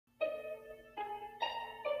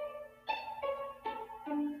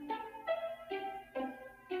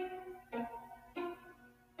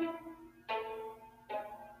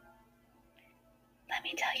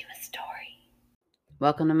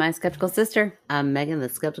Welcome to My Skeptical Sister. I'm Megan, the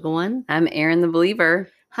skeptical one. I'm Erin, the believer.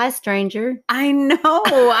 Hi, stranger. I know.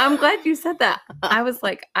 I'm glad you said that. I was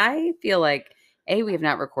like, I feel like, we have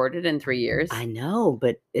not recorded in 3 years. I know,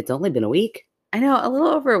 but it's only been a week. I know, a little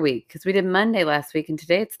over a week because we did Monday last week and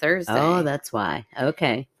today it's Thursday. Oh, that's why.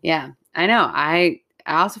 Okay. Yeah, I know. I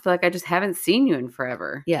also feel like I just haven't seen you in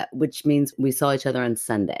forever. Yeah, which means we saw each other on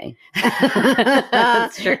Sunday.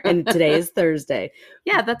 That's true. And today is Thursday.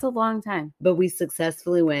 Yeah, that's a long time. But we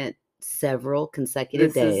successfully went several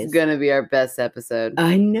consecutive days. This is going to be our best episode.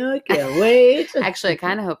 I know. I can't wait. Actually, I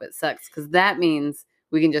kind of hope it sucks because that means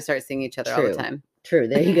we can just start seeing each other all the time. True.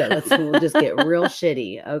 There you go. We'll just get real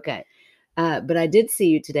shitty. Okay. But I did see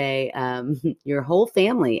you today. Your whole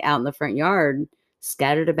family out in the front yard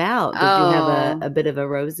scattered about. Did you have a bit of a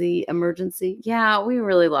Rosie emergency? Yeah, we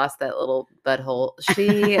really lost that little butthole.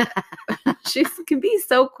 She can be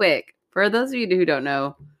so quick. For those of you who don't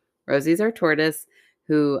know, Rosie's our tortoise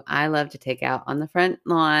who I love to take out on the front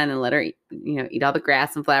lawn and let her eat all the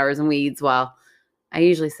grass and flowers and weeds while I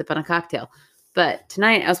usually sip on a cocktail. But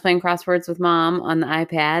tonight I was playing crosswords with Mom on the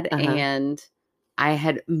iPad and I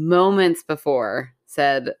had moments before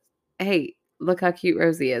said, hey, look how cute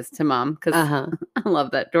Rosie is to Mom because I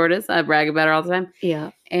love that tortoise. I brag about her all the time.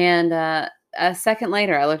 Yeah. And a second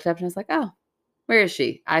later, I looked up and I was like, oh, where is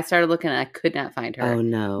she? I started looking and I could not find her. Oh,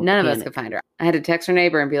 no. None of us could find her. I had to text her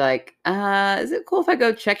neighbor and be like, is it cool if I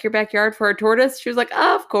go check your backyard for a tortoise? She was like,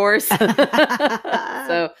 oh, of course.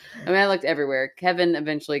 So, I looked everywhere. Kevin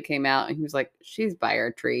eventually came out and he was like, she's by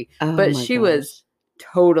our tree. But she was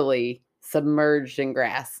totally submerged in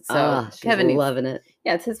grass. So Kevin loving it.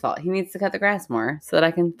 Yeah, it's his fault. He needs to cut the grass more so that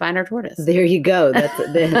I can find our tortoise. There you go.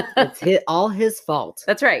 That's all his fault.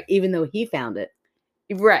 That's right. Even though he found it.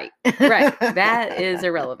 Right. That is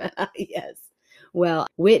irrelevant. Yes. Well,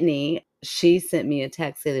 Whitney, she sent me a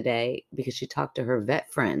text the other day because she talked to her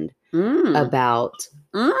vet friend about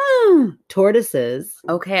tortoises.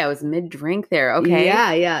 Okay, I was mid-drink there. Okay.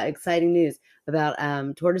 Yeah. Exciting news about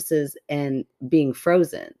tortoises and being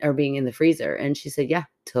frozen or being in the freezer. And she said, yeah,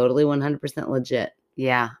 totally 100% legit.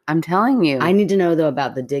 Yeah, I'm telling you. I need to know, though,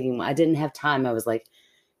 about the digging one. I didn't have time. I was like,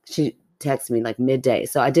 she texted me like midday.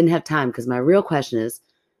 So I didn't have time because my real question is,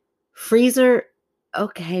 freezer,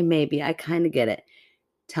 okay, maybe. I kind of get it.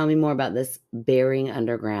 Tell me more about this burying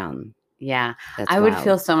underground. Yeah, I would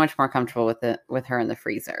feel so much more comfortable with her in the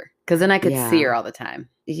freezer because then I could see her all the time.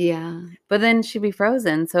 Yeah. But then she'd be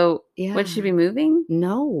frozen. So would she be moving?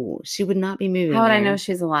 No, she would not be moving. How would I know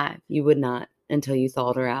she's alive? You would not until you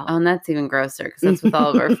thawed her out. Oh, and that's even grosser because that's with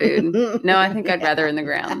all of our food. No, I think I'd rather in the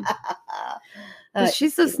ground.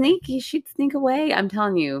 She's so sneaky. She'd sneak away. I'm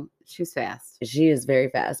telling you, she's fast. She is very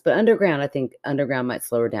fast. But underground, I think underground might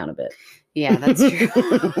slow her down a bit. Yeah, that's true.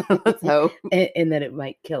 Let's hope. And that it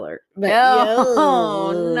might kill her. But,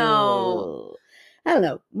 no. I don't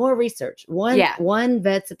know. More research. One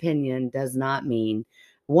vet's opinion does not mean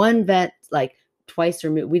one vet, like twice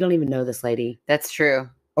removed. We don't even know this lady. That's true.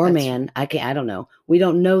 Or man. I don't know. We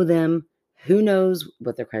don't know them. Who knows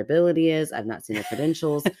what their credibility is? I've not seen their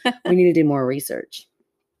credentials. We need to do more research.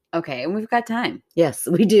 Okay, and we've got time. Yes,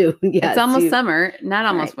 we do. Yeah, it's almost summer, not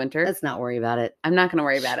almost winter. Let's not worry about it. I'm not going to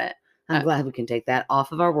worry about it. I'm glad we can take that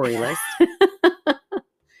off of our worry list.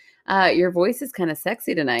 Your voice is kind of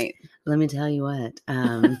sexy tonight. Let me tell you what.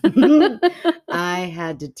 I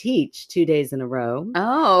had to teach 2 days in a row.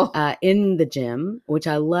 In the gym, which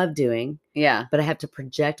I love doing. Yeah. But I have to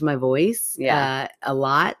project my voice a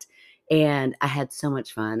lot. And I had so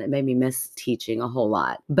much fun. It made me miss teaching a whole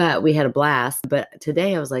lot. But we had a blast. But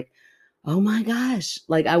today I was like, oh my gosh.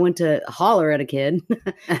 Like I went to holler at a kid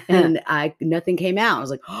and nothing came out. I was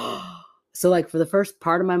like, oh. So like for the first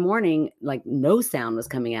part of my morning, like no sound was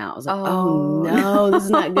coming out. I was like, oh no, this is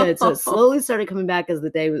not good. So it slowly started coming back as the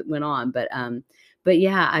day went on. But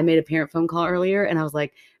yeah, I made a parent phone call earlier and I was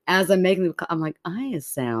like, as I'm making the call, I'm like, I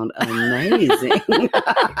sound amazing.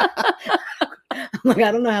 I'm like,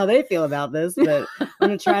 I don't know how they feel about this, but I'm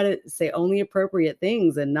going to try to say only appropriate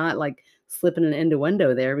things and not like slipping an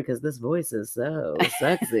innuendo there because this voice is so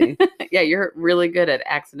sexy. Yeah, you're really good at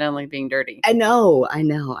accidentally being dirty. I know. I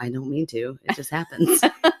don't mean to. It just happens.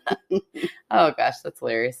 Oh, gosh, that's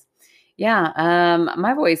hilarious. Yeah,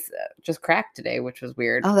 my voice just cracked today, which was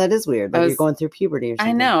weird. Oh, that is weird. Like you're going through puberty or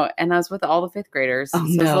something. I know. And I was with all the fifth graders. So it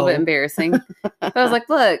was a little bit embarrassing. But I was like,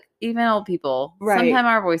 look, even old people, sometimes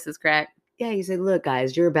our voices crack. Yeah, you say, look,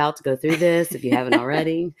 guys, you're about to go through this if you haven't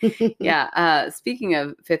already. Yeah. Speaking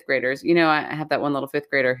of fifth graders, I have that one little fifth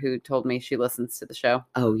grader who told me she listens to the show.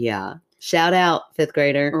 Oh, yeah. Shout out, fifth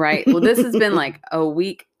grader. Right. Well, this has been like a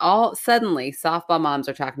week. All suddenly, softball moms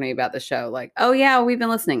are talking to me about the show. Like, oh, yeah, we've been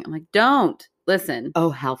listening. I'm like, don't listen. Oh,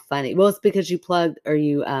 how funny. Well, it's because you plugged or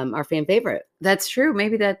you are fan favorite. That's true.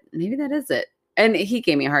 Maybe that is it. And he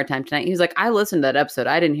gave me a hard time tonight. He was like, I listened to that episode.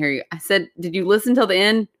 I didn't hear you. I said, did you listen till the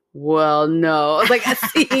end? Well, no. I was like, I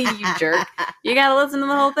see you jerk. You got to listen to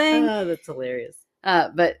the whole thing. Oh, that's hilarious.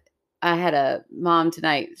 But I had a mom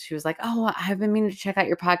tonight. She was like, oh, I've been meaning to check out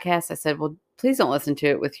your podcast. I said, well, please don't listen to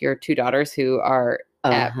it with your 2 daughters who are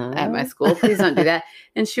at my school. Please don't do that.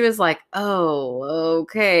 And she was like, oh,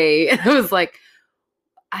 okay. And I was like,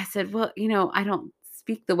 I said, well, I don't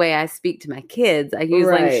speak the way I speak to my kids. I use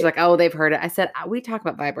language. She's like, oh, they've heard it. I said, we talk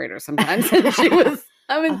about vibrators sometimes. And she was,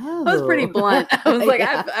 I was pretty blunt. I was like,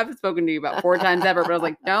 yeah. I've spoken to you about 4 times ever, but I was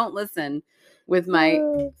like, don't listen with my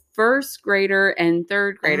first grader and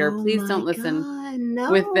third grader. Please don't listen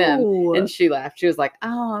with them. And she laughed. She was like,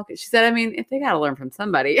 oh, okay. She said, I mean, if they got to learn from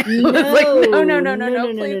somebody. I was like,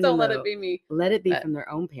 no, please don't let it be me. Let it be from their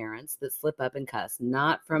own parents that slip up and cuss,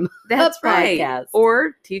 not from that's right. Podcast.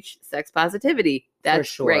 Or teach sex positivity.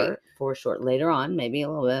 That's great. For sure. Later on, maybe a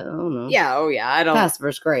little bit. I don't know. Yeah. Oh, yeah. I don't. Past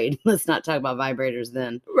first grade. Let's not talk about vibrators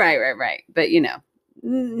then. Right. But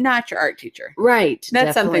not your art teacher. Right.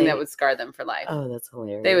 That's definitely something that would scar them for life. Oh, that's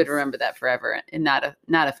hilarious. They would remember that forever in not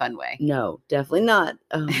a fun way. No, definitely not.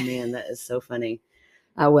 Oh man, that is so funny.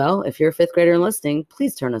 Well, if you're a 5th grader and listening,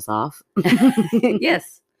 please turn us off.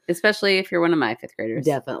 Yes. Especially if you're one of my 5th graders.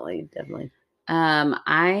 Definitely.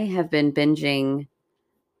 I have been binging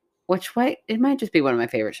it might just be one of my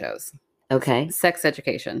favorite shows. Okay. Sex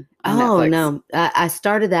Education. Oh, Netflix. No. I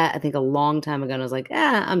started that, I think, a long time ago. And I was like,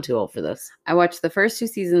 I'm too old for this. I watched the first 2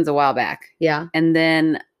 seasons a while back. Yeah. And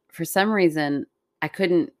then for some reason, I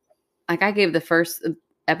couldn't, I gave the first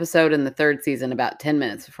episode in the 3rd season about 10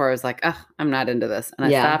 minutes before I was like, I'm not into this. And I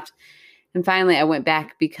stopped. And finally, I went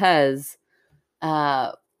back because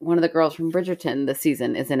one of the girls from Bridgerton this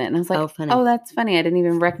season is in it. And I was like, oh, that's funny. I didn't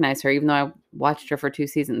even recognize her, even though I watched her for 2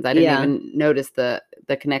 seasons. I didn't even notice the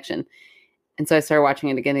connection. And so I started watching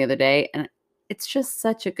it again the other day, and it's just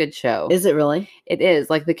such a good show. Is it really? It is.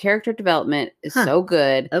 Like, the character development is so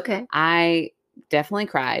good. Okay. I definitely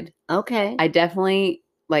cried. Okay. I definitely,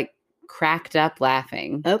 cracked up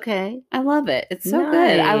laughing. Okay. I love it. It's so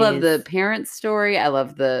good. I love the parents' story. I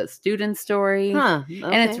love the student story. Huh. Okay.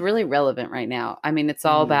 And it's really relevant right now. I mean, it's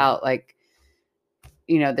all about,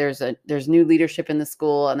 there's new leadership in the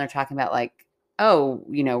school, and they're talking about,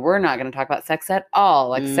 we're not going to talk about sex at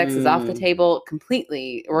all. Sex is off the table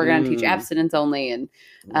completely. We're going to teach abstinence only. And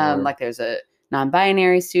there's a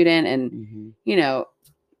non-binary student, and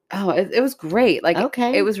it was great.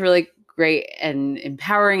 It was really great and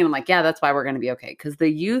empowering. And I'm like, yeah, that's why we're going to be okay. Because the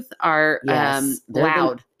youth are loud.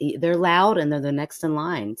 They're loud, and they're the next in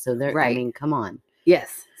line. So they're right. I mean, come on.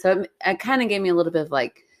 Yes. So it kind of gave me a little bit of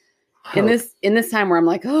hope. In this time where I'm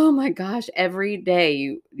like, oh my gosh, every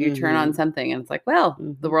day you turn on something and it's like, well,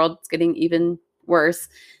 the world's getting even worse.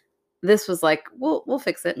 This was like, we'll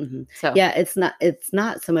fix it. Mm-hmm. So yeah, it's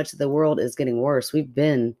not so much that the world is getting worse. We've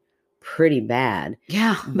been pretty bad.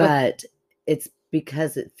 Yeah. But it's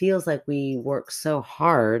because it feels like we work so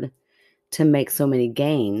hard to make so many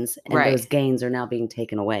gains, and those gains are now being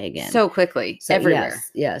taken away again so quickly, everywhere.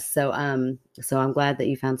 Yes. So I'm glad that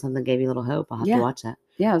you found something that gave you a little hope. I'll have to watch that.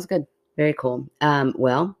 Yeah, it was good. Very cool.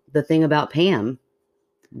 Well, the thing about Pam,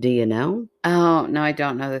 do you know? Oh, no, I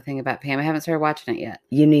don't know the thing about Pam. I haven't started watching it yet.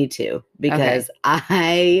 You need to, because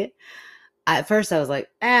at first I was like,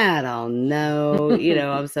 I don't know.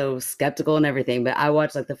 I'm so skeptical and everything. But I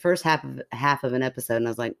watched the first half of an episode, and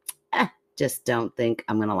I was like, just don't think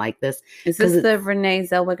I'm going to like this. Is this the Renee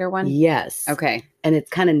Zellweger one? Yes. Okay. And it's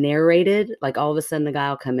kind of narrated. All of a sudden the guy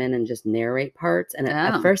will come in and just narrate parts. And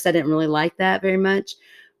at first I didn't really like that very much.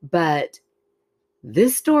 But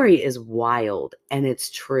this story is wild, and it's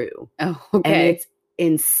true. Oh, okay. And it's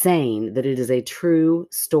insane that it is a true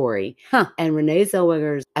story. Huh. And Renee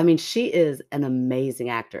Zellweger, she is an amazing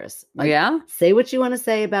actress. Say what you want to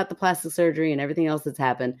say about the plastic surgery and everything else that's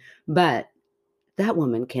happened, but that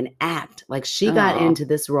woman can act. She got into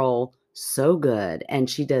this role so good, and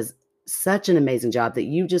she does such an amazing job that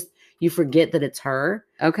you forget that it's her.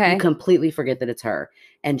 Okay. You completely forget that it's her.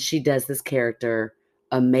 And she does this character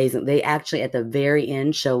amazing. They actually at the very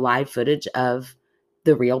end show live footage of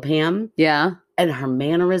the real Pam. Yeah. And her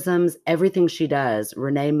mannerisms, everything she does,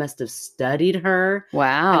 Renee must have studied her.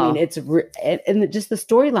 Wow. I mean, and just the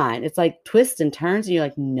storyline, it's twists and turns, and you're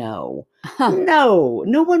like, no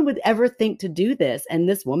one would ever think to do this. And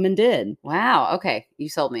this woman did. Wow. Okay. You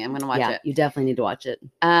sold me. I'm going to watch it. You definitely need to watch it.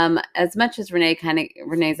 As much as Renee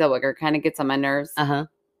Zellweger kind of gets on my nerves. Uh-huh.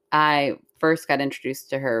 I first got introduced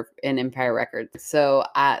to her in Empire Records. So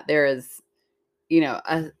there is,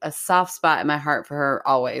 a soft spot in my heart for her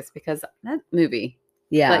always because that movie,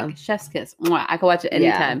 Yeah. like Chef's Kiss, mwah, I could watch it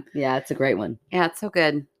anytime. Yeah, it's a great one. Yeah, it's so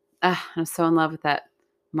good. I'm so in love with that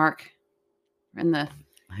Mark and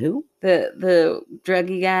Who? The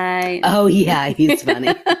druggy guy. Oh yeah, he's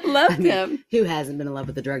funny. Loved him. Who hasn't been in love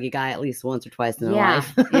with a druggy guy at least once or twice in their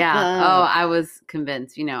life? Yeah. Oh, I was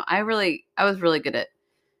convinced. I was really good at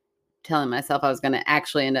telling myself I was going to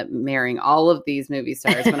actually end up marrying all of these movie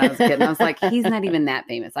stars when I was a kid. And I was like, he's not even that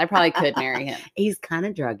famous. I probably could marry him. He's kind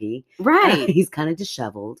of druggy. Right. He's kind of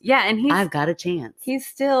disheveled. Yeah. And I've got a chance. He's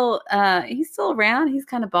still around. He's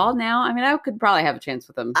kind of bald now. I mean, I could probably have a chance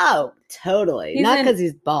with him. Oh, totally. Not because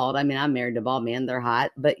he's bald. I mean, I'm married to a bald man. They're hot,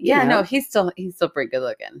 but no, he's still pretty good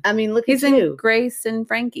looking. I mean, look he's at you. in Grace and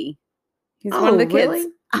Frankie. He's one of the kids. Really?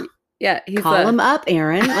 Yeah, call him up,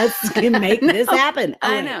 Aaron. Let's make this happen.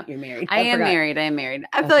 I know. You're married. I am married.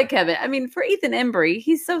 I feel like Kevin. I mean, for Ethan Embry,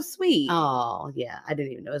 he's so sweet. Oh yeah, I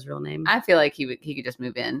didn't even know his real name. I feel like he could just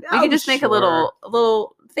move in. We could just make a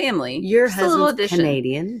little family. Your husband's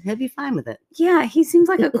Canadian. He'll be fine with it. Yeah, he seems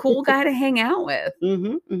like a cool guy to hang out with.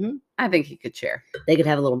 Mm-hmm. I think he could share. They could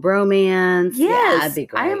have a little bromance. Yes, yeah, that'd be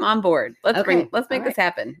great. I am on board. Let's make this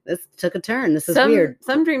happen. This took a turn. This is weird.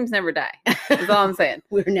 Some dreams never die. That's all I'm saying.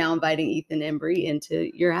 We're now inviting Ethan Embry into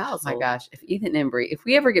your house. Oh my gosh, if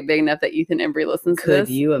we ever get big enough that Ethan Embry listens to this, could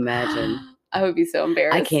you imagine? I would be so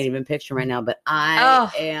embarrassed. I can't even picture him right now, but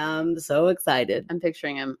I am so excited. I'm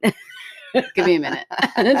picturing him. Give me a minute.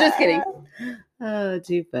 Just kidding. Oh,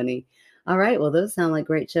 too funny. All right. Well, those sound like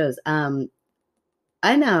great shows.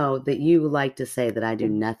 I know that you like to say that I do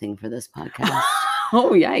nothing for this podcast.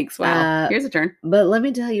 Oh, yikes. Wow. Here's a turn. But let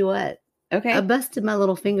me tell you what. Okay. I busted my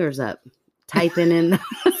little fingers up typing in. I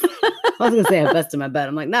was going to say I busted my butt.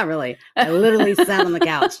 I'm like, not really. I literally sat on the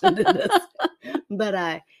couch and did this. But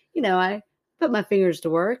I put my fingers to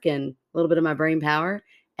work and a little bit of my brain power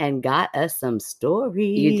and got us some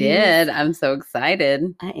stories. You did. I'm so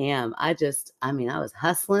excited. I am. I was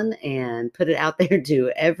hustling and put it out there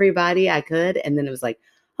to everybody I could. And then it was like,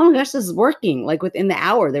 oh my gosh, this is working. Like within the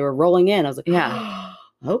hour, they were rolling in. I was like, yeah,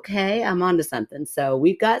 okay, I'm on to something. So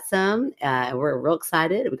we've got some, we're real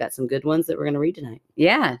excited. We got some good ones that we're going to read tonight.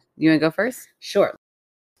 Yeah. You want to go first? Sure.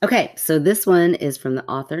 Okay. So this one is from the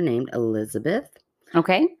author named Elizabeth.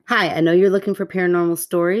 Okay. Hi, I know you're looking for paranormal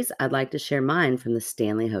stories. I'd like to share mine from the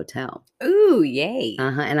Stanley Hotel. Ooh, yay.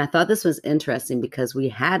 And I thought this was interesting because we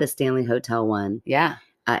had a Stanley Hotel one. Yeah.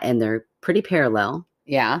 And they're pretty parallel.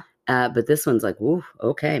 Yeah. But this one's like, woo,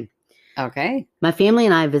 okay. Okay. My family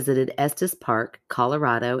and I visited Estes Park,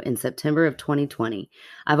 Colorado in September of 2020.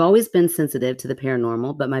 I've always been sensitive to the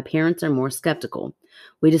paranormal, but my parents are more skeptical.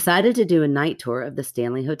 We decided to do a night tour of the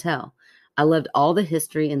Stanley Hotel. I loved all the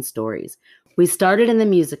history and stories. We started in the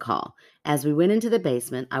music hall. As we went into the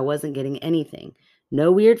basement, I wasn't getting anything.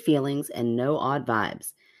 No weird feelings and no odd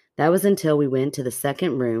vibes. That was until we went to the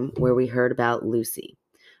second room where we heard about Lucy.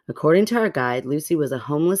 According to our guide, Lucy was a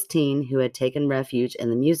homeless teen who had taken refuge in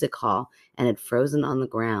the music hall and had frozen on the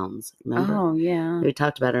grounds. Remember? Oh, yeah. We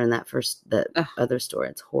talked about her in the other story.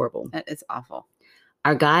 It's horrible. That is awful.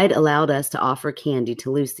 Our guide allowed us to offer candy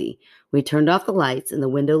to Lucy. We turned off the lights in the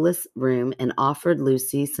windowless room and offered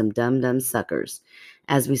Lucy some dum-dum suckers.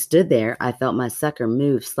 As we stood there, I felt my sucker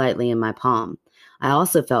move slightly in my palm. I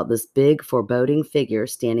also felt this big, foreboding figure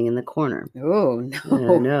standing in the corner. Oh,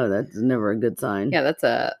 no. No, that's never a good sign. Yeah, that's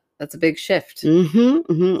a big shift.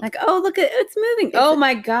 Mm-hmm. Like, oh, look, it's moving. Oh,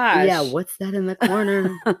 my gosh. Yeah, what's that in the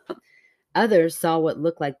corner? Others saw what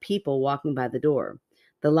looked like people walking by the door.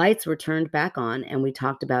 The lights were turned back on, and we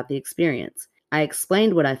talked about the experience. I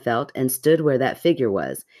explained what I felt and stood where that figure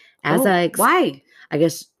was. Why? I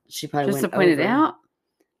guess she probably just went to point over. It out?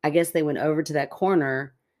 I guess they went over to that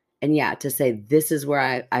corner, and to say, this is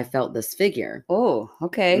where I felt this figure. Oh,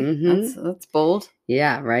 okay. Mm-hmm. That's bold.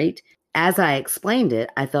 Yeah, right? As I explained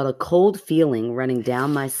it, I felt a cold feeling running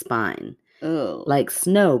down my spine. Oh. Like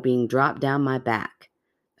snow being dropped down my back.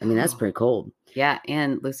 I mean, that's pretty cold. Yeah,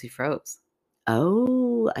 and Lucy froze.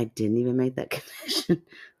 Oh, I didn't even make that connection.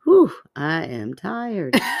 Whew, I am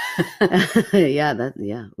tired.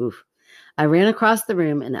 Oof. I ran across the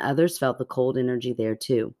room and others felt the cold energy there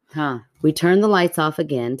too. Huh. We turned the lights off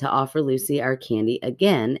again to offer Lucy our candy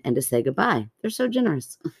again and to say goodbye. They're so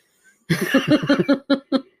generous.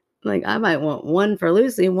 Like, I might want one for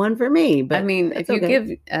Lucy and one for me. But I mean, if you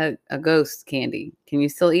give a ghost candy, can you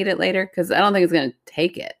still eat it later? Because I don't think it's going to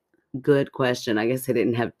take it. Good question. I guess they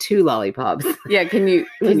didn't have two lollipops. Yeah, can you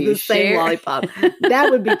the share? Same lollipop?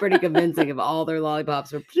 That would be pretty convincing if all their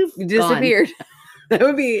lollipops were disappeared. That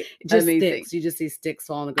would be just amazing. sticks. You just see sticks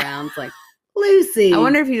fall on the ground. It's like, Lucy. I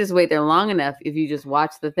wonder if you just wait there long enough, if you just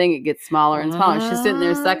watch the thing, it gets smaller and smaller. She's sitting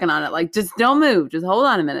there sucking on it. Like, just don't move. Just hold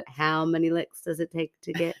on a minute. How many licks does it take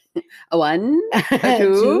to get? A 1, a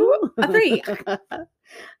 2, a 3.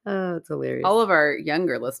 Oh, it's hilarious. All of our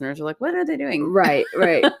younger listeners are like, what are they doing? Right.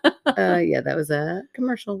 Yeah, that was a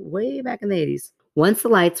commercial way back in the 80s. Once the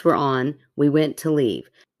lights were on, we went to leave.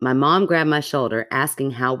 My mom grabbed my shoulder,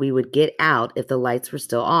 asking how we would get out if the lights were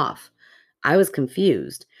still off. I was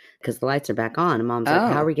confused because the lights are back on. And Mom's like,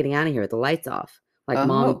 how are we getting out of here with the lights off? Like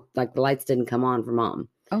Mom, like the lights didn't come on for Mom.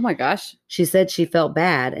 Oh my gosh. She said she felt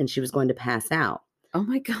bad and she was going to pass out. Oh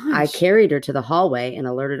my gosh. I carried her to the hallway and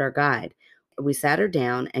alerted our guide. We sat her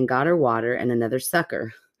down and got her water and another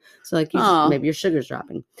sucker. So like maybe your sugar's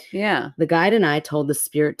dropping. Yeah. The guide and I told the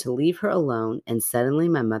spirit to leave her alone, and suddenly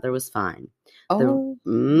my mother was fine. Oh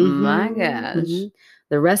my gosh.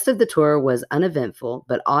 The rest of the tour was uneventful,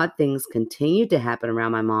 but odd things continued to happen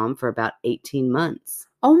around my mom for about 18 months.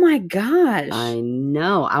 Oh my gosh. I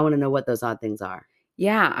know. I want to know what those odd things are.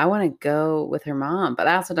 Yeah, I want to go with her mom, but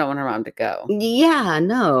I also don't want her mom to go. Yeah,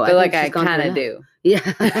 no. I kind of do. Yeah.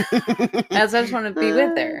 I just want to be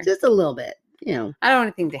with her. Just a little bit, you know. I don't want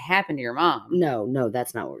anything to happen to your mom. No,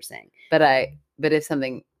 that's not what we're saying. But if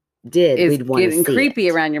something is getting creepy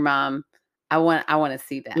around your mom, I want to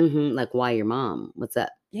see that. Like, why your mom? What's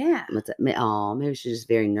that? Yeah. What's that? Oh, maybe she's just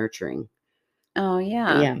very nurturing. Oh,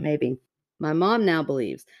 yeah. Yeah, maybe. My mom now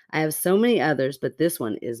believes. I have so many others, but this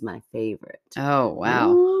one is my favorite. Oh, wow.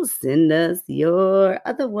 Ooh, send us your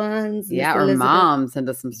other ones. Yeah, or Mom send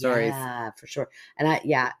us some stories. Yeah, for sure. And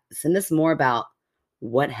send us more about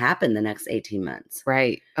what happened the next 18 months.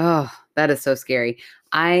 Right. Oh, that is so scary.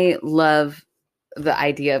 I love the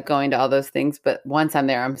idea of going to all those things, but once I'm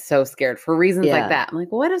there, I'm so scared for reasons like that. I'm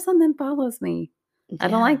like, what if something follows me? I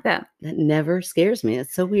don't like that. That never scares me.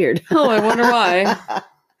 It's so weird. Oh, I wonder why.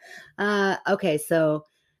 Okay, so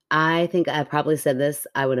I think I probably said this,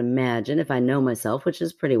 I would imagine, if I know myself, which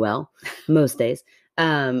is pretty well most days.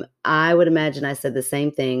 I would imagine I said the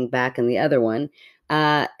same thing back in the other one.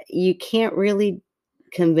 You can't really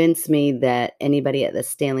convince me that anybody at the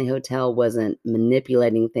Stanley Hotel wasn't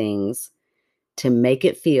manipulating things to make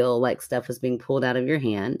it feel like stuff was being pulled out of your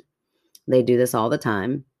hand. They do this all the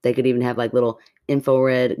time. They could even have like little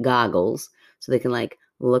infrared goggles so they can like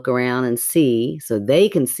look around and see, so they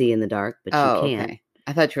can see in the dark, but you can't. Okay.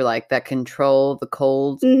 I thought you were like that control the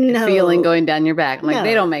cold feeling going down your back. I'm like,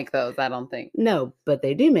 they don't make those, I don't think. No, but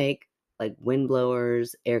they do make like wind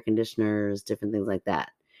blowers, air conditioners, different things like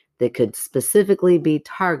that could specifically be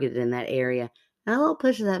targeted in that area. And a little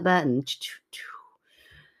push of that button.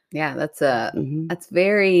 Yeah, that's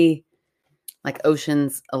very like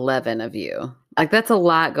Ocean's 11 of you. Like, that's a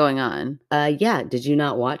lot going on. Yeah. Did you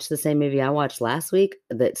not watch the same movie I watched last week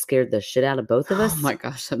that scared the shit out of both of us? Oh my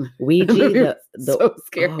gosh. Ouija. So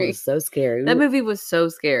scary. Oh, so scary. That movie was so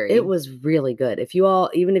scary. It was really good. If you all,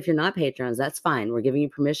 even if you're not patrons, that's fine. We're giving you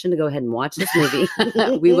permission to go ahead and watch this movie.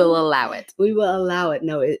 We will allow it. We will allow it.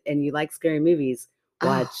 No, and you like scary movies,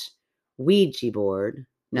 watch Ouija board.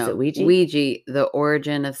 No, is it Ouija? Ouija, the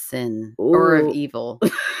origin of sin or of evil.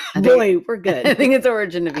 Boy, we're good. I think it's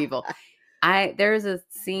origin of evil. There's a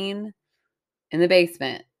scene in the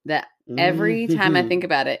basement that every time I think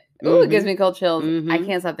about it, it gives me cold chills. I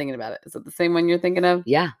can't stop thinking about it. Is it the same one you're thinking of?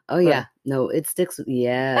 Yeah. Oh, yeah. No, it sticks.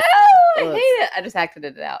 Yeah. Oh, I hate it. I just acted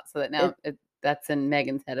it out so that now that's in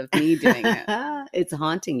Megan's head of me doing it. It's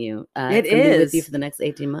haunting you. It is. Be with you for the next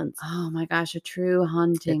 18 months. Oh my gosh, a true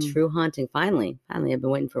haunting. A true haunting. Finally, I've been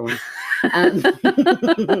waiting for one.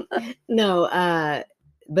 No,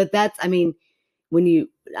 but that's, I mean,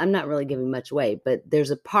 I'm not really giving much away, but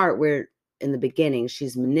there's a part where in the beginning,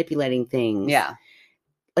 she's manipulating things. Yeah.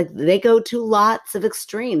 Like they go to lots of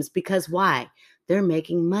extremes because why? They're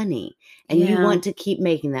making money and you want to keep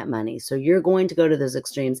making that money. So you're going to go to those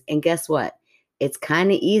extremes. And guess what? It's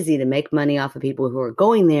kind of easy to make money off of people who are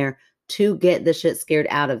going there to get the shit scared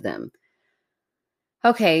out of them.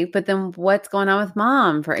 Okay. But then what's going on with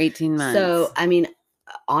Mom for 18 months? So, I mean,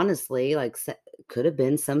 honestly, like could have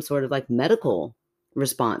been some sort of like medical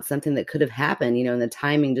response, something that could have happened, and the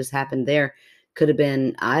timing just happened there. Could have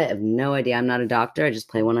been, I have no idea. I'm not a doctor. I just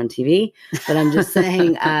play one on TV, but I'm just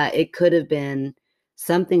saying it could have been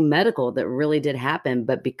something medical that really did happen,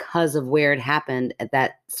 but because of where it happened at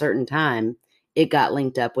that certain time, it got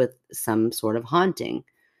linked up with some sort of haunting.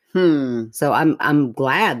 So I'm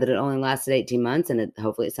glad that it only lasted 18 months and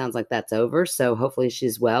hopefully it sounds like that's over. So hopefully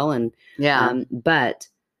she's well and but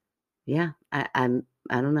yeah, I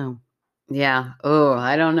don't know. Yeah. Oh,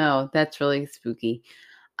 I don't know. That's really spooky.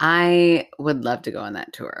 I would love to go on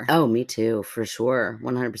that tour. Oh, me too, for sure.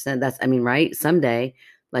 100%. Right? Someday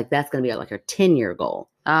Like that's going to be like our 10-year goal.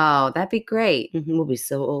 Oh, that'd be great. We'll be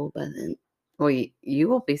so old by then. Well, you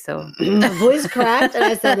will be so. My voice cracked and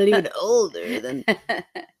I sounded even older than.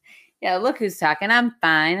 Yeah, look who's talking. I'm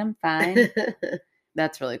fine. I'm fine.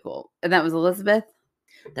 That's really cool. And that was Elizabeth?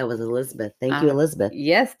 That was Elizabeth. Thank you, Elizabeth.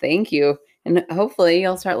 Yes, thank you. And hopefully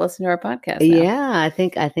you'll start listening to our podcast now. Yeah, I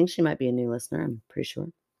think she might be a new listener. I'm pretty sure.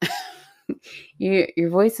 Your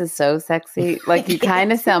voice is so sexy. Like you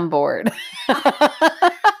kind of sound bored.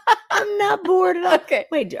 I'm not bored at all. Okay.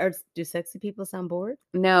 Wait, do sexy people sound bored?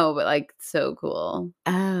 No, but like so cool.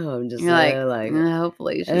 Oh, I'm just you're like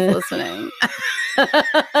hopefully she's listening.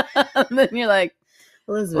 And then you're like,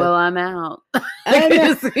 Elizabeth. Well, I'm out. I'm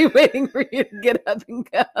just waiting for you to get up and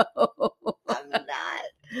go. I'm not.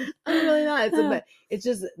 I'm really not. It's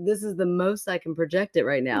just this is the most I can project it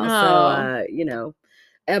right now. Oh. So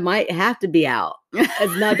I might have to be out.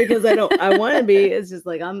 It's not because I want to be. It's just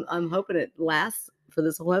like I'm hoping it lasts for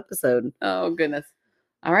this whole episode. Oh goodness.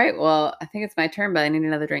 All right. Well, I think it's my turn, but I need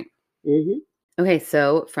another drink. Mm-hmm. Okay.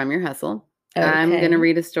 So from your hustle, okay. I'm going to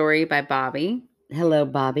read a story by Bobby. Hello,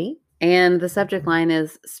 Bobby. And the subject line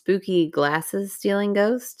is spooky glasses stealing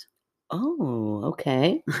ghost. Oh,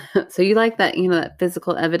 okay. So you like that, that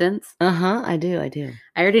physical evidence? Uh-huh. I do. I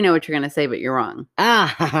already know what you're going to say, but you're wrong.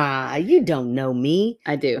 You don't know me.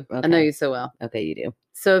 I do. Okay. I know you so well. Okay, you do.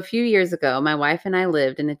 So a few years ago, my wife and I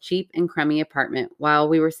lived in a cheap and crummy apartment while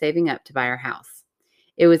we were saving up to buy our house.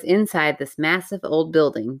 It was inside this massive old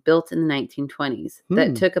building built in the 1920s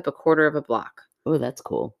that took up a quarter of a block. Oh, that's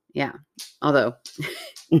cool. Yeah. Although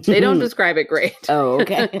they don't describe it great. Oh,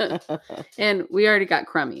 okay. And we already got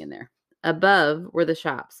crummy in there. Above were the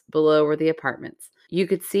shops. Below were the apartments. You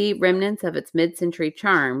could see remnants of its mid-century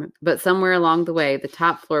charm, but somewhere along the way, the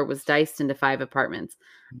top floor was diced into 5 apartments.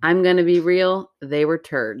 I'm going to be real. They were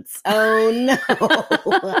turds. Oh,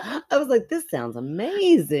 no. I was like, this sounds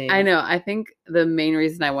amazing. I know. I think the main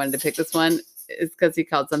reason I wanted to pick this one is because he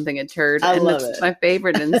called something a turd. I love it. My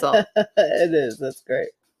favorite insult. It is. That's great.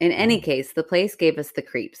 In any case, the place gave us the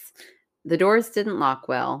creeps. The doors didn't lock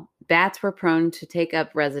well. Bats were prone to take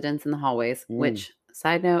up residence in the hallways, which,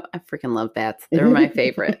 side note, I freaking love bats. They're my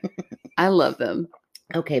favorite. I love them.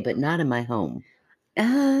 Okay, but not in my home.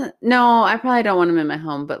 No, I probably don't want them in my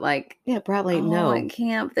home, but probably no. At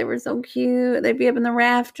camp, they were so cute. They'd be up in the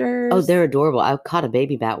rafters. Oh, they're adorable. I caught a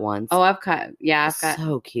baby bat once. Oh, I've got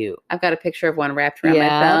so cute. I've got a picture of one wrapped around my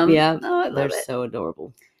thumb. Yeah, oh, they're so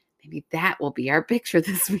adorable. Maybe that will be our picture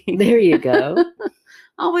this week. There you go.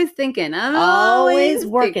 Always thinking. I'm always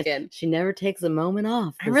working. Thinking. She never takes a moment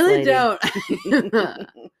off. I really don't.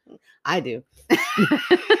 I do.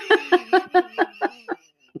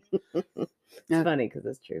 It's funny because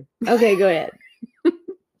it's true. Okay, go ahead.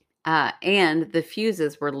 And the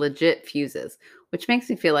fuses were legit fuses, which makes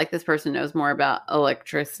me feel like this person knows more about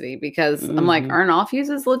electricity because I'm like, aren't all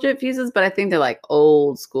fuses legit fuses? But I think they're like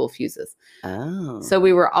old school fuses. Oh. So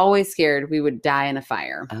we were always scared we would die in a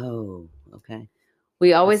fire. Oh, okay.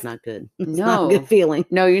 We always... That's not good. It's not a good feeling.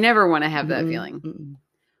 No, you never want to have that feeling.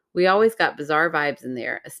 We always got bizarre vibes in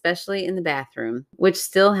there, especially in the bathroom, which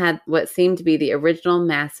still had what seemed to be the original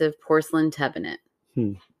massive porcelain tub in it.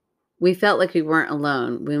 We felt like we weren't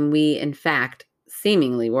alone when we, in fact,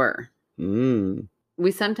 seemingly were.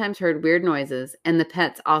 We sometimes heard weird noises, and the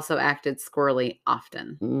pets also acted squirrely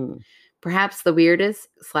often. Perhaps the weirdest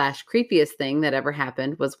 / creepiest thing that ever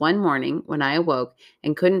happened was one morning when I awoke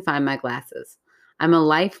and couldn't find my glasses. I'm a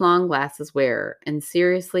lifelong glasses wearer and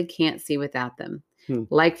seriously can't see without them.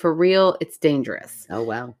 Like for real, it's dangerous. Oh,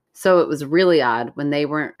 wow. So it was really odd when they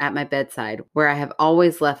weren't at my bedside, where I have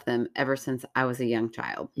always left them ever since I was a young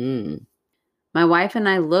child. My wife and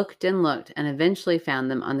I looked and looked and eventually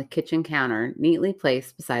found them on the kitchen counter, neatly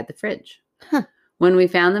placed beside the fridge. When we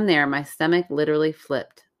found them there, my stomach literally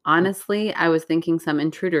flipped. Honestly, I was thinking some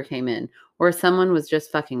intruder came in or someone was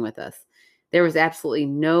just fucking with us. There was absolutely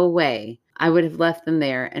no way I would have left them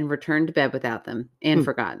there and returned to bed without them and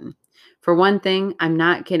forgotten. For one thing, I'm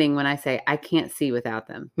not kidding when I say I can't see without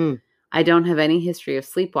them. I don't have any history of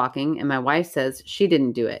sleepwalking, and my wife says she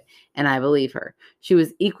didn't do it, and I believe her. She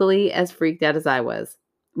was equally as freaked out as I was.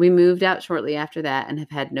 We moved out shortly after that and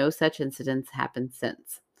have had no such incidents happen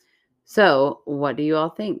since. So, what do you all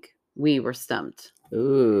think? We were stumped.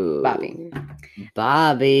 Ooh.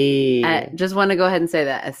 Bobby. I just want to go ahead and say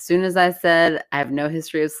that. As soon as I said I have no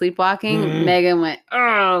history of sleepwalking, Megan went,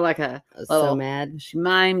 oh, like a little, so mad. She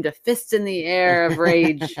mimed a fist in the air of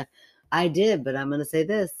rage. I did, but I'm going to say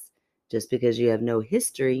this. Just because you have no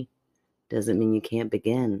history doesn't mean you can't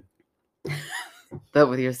begin. But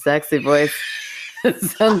with your sexy voice, it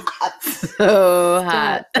sounds so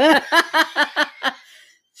hot.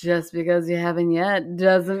 Just because you haven't yet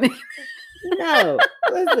doesn't mean. No,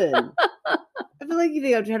 listen. I feel like you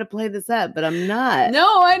think I'm trying to play this up, but I'm not.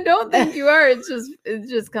 No, I don't think you are. It's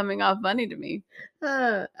just coming off funny to me.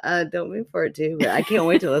 Don't mean for it to, but I can't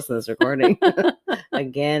wait to listen to this recording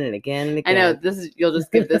again and again and again. I know you'll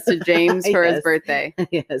just give this to James for his birthday.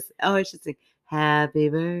 Yes. Oh, I should sing happy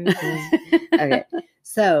birthday. Okay.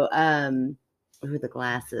 So, who are the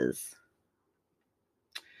glasses?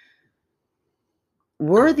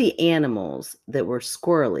 Were the animals that were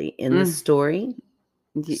squirrely in the story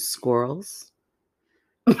squirrels?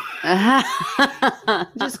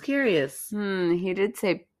 Just curious. He did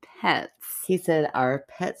say pets. He said our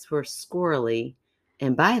pets were squirrely.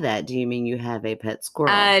 And by that, do you mean you have a pet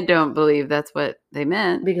squirrel? I don't believe that's what they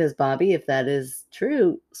meant. Because, Bobby, if that is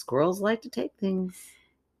true, squirrels like to take things.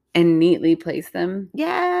 And neatly place them.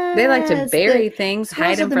 Yeah. They like to bury things,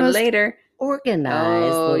 hide them for later.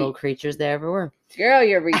 Organized little creatures there ever were. Girl,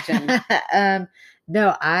 you're reaching.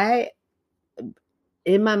 No,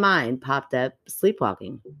 in my mind, popped up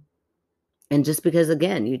sleepwalking. And just because,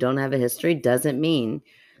 again, you don't have a history doesn't mean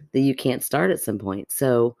that you can't start at some point.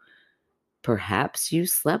 So perhaps you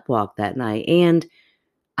sleptwalked that night. And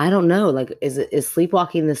I don't know, like, is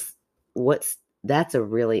sleepwalking that's a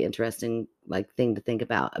really interesting thing to think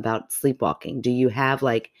about sleepwalking. Do you have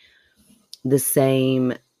the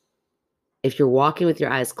same, if you're walking with your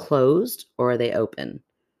eyes closed or are they open?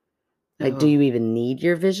 Do you even need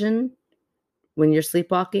your vision when you're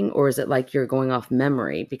sleepwalking, or is it like you're going off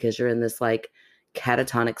memory because you're in this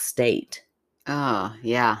catatonic state? Oh,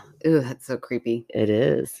 yeah. Ooh, that's so creepy. It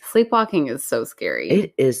is. Sleepwalking is so scary.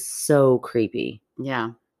 It is so creepy.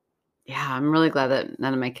 Yeah. Yeah, I'm really glad that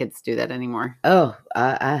none of my kids do that anymore. Oh,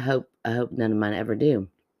 I hope none of mine ever do.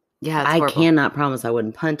 Yeah, I cannot promise I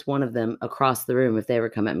wouldn't punt one of them across the room if they ever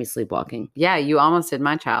come at me sleepwalking. Yeah, you almost did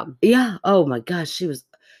my child. Yeah. Oh my gosh,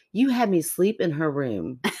 you had me sleep in her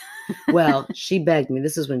room. Well, she begged me.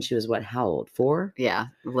 This is when she was how old? 4? Yeah,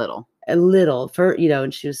 little. A little,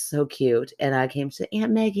 and she was so cute. And I came to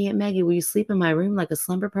Aunt Maggie, will you sleep in my room like a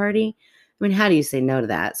slumber party? I mean, how do you say no to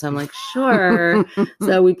that? So I'm like, sure.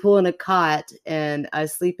 So we pull in a cot and I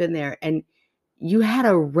sleep in there. And you had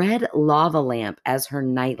a red lava lamp as her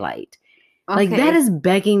nightlight. Okay. That is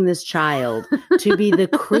begging this child to be the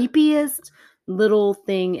creepiest little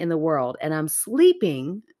thing in the world. And I'm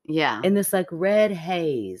sleeping in this red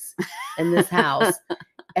haze in this house.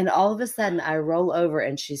 And all of a sudden I roll over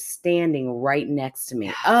and she's standing right next to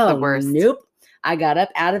me. Oh, nope. I got up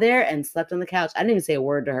out of there and slept on the couch. I didn't even say a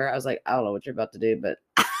word to her. I was like, I don't know what you're about to do, but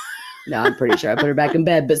no, I'm pretty sure I put her back in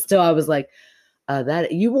bed. But still, I was like,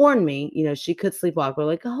 that you warned me, she could sleepwalk. We're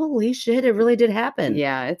like, holy shit, it really did happen.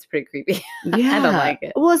 Yeah, it's pretty creepy. Yeah. I don't like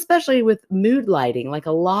it. Well, especially with mood lighting, like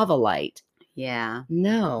a lava light. Yeah.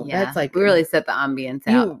 No, that's we really set the ambience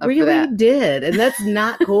out. You really did. And that's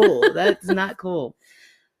not cool. That's not cool.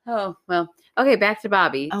 Oh, well, okay, back to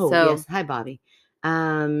Bobby. Oh, yes. Hi, Bobby.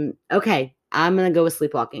 Okay, I'm going to go with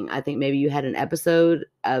sleepwalking. I think maybe you had an episode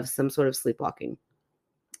of some sort of sleepwalking.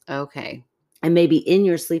 Okay. And maybe in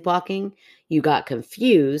your sleepwalking, you got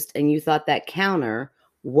confused and you thought that counter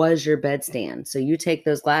was your bedstand. So you take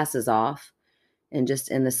those glasses off and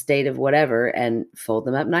just in the state of whatever and fold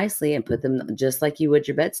them up nicely and put them just like you would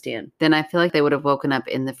your bedstand. Then I feel like they would have woken up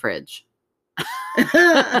in the fridge.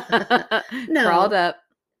 No. Crawled up,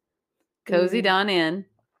 cozied on in,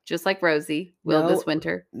 just like Rosie will this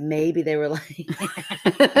winter. Maybe they were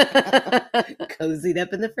cozied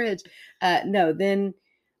up in the fridge. No, then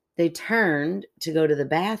they turned to go to the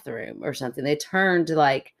bathroom or something. They turned to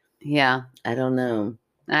I don't know.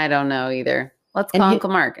 I don't know either. Let's call Uncle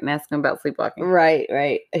Mark and ask him about sleepwalking.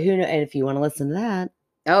 Right. Who knows? And if you want to listen to that.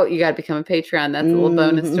 Oh, you got to become a Patreon. That's a little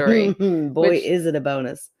bonus story. Boy, is it a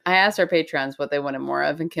bonus. I asked our Patrons what they wanted more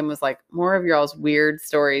of, and Kim was like, more of y'all's weird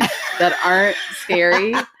stories that aren't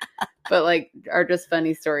scary, but are just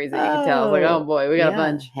funny stories that you can tell. I was like, oh boy, we got a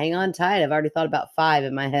bunch. Hang on tight. I've already thought about 5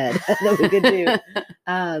 in my head that we could do.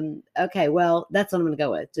 Okay, well, that's what I'm going to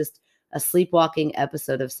go with. Just a sleepwalking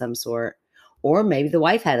episode of some sort. Or maybe the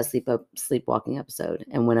wife had a sleepwalking episode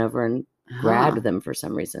and went over and grabbed them for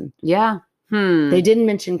some reason. Yeah. They didn't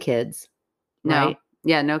mention kids. No. Right?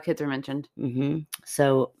 Yeah, no kids are mentioned. Mm-hmm.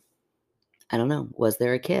 So, I don't know. Was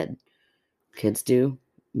there a kid? Kids do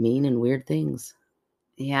mean and weird things.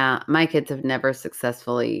 Yeah. My kids have never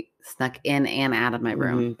successfully snuck in and out of my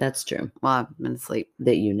room. That's true. While I've been asleep.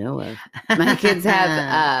 That you know of. My kids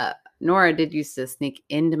have Nora did used to sneak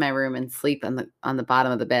into my room and sleep on the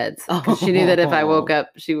bottom of the beds. 'Cause she knew that if I woke up,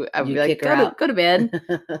 I would You'd be like, kick her go to bed.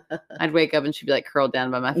 out. I'd wake up and she'd be like curled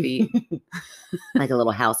down by my feet. Like a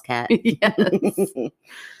little house cat. Yes.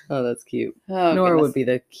 Oh, that's cute. Oh, Nora would goodness. be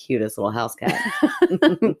the cutest little house cat.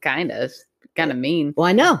 Kind of mean. Well,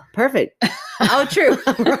 I know. Perfect. Oh, true.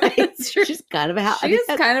 Right. It's true. She's kind of a house. She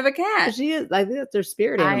is kind of a cat. She is. I think that's their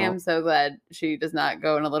spirit I animal. am so glad she does not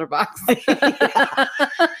go in a litter box. I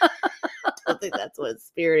don't think that's what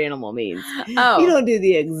spirit animal means. Oh. You don't do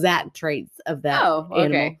the exact traits of that animal.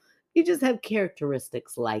 Okay. You just have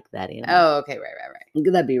characteristics like that animal. Oh, okay. Right.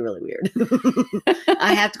 That'd be really weird.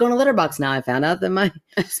 I have to go in a litter box now. I found out that my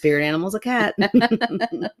spirit animal's a cat.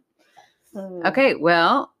 Okay.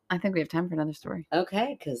 Well, I think we have time for another story.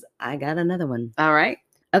 Okay, because I got another one. All right.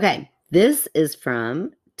 Okay, this is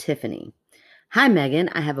from Tiffany. Hi, Megan.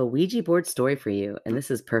 I have a Ouija board story for you, and this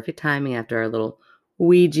is perfect timing after our little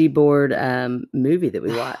Ouija board movie that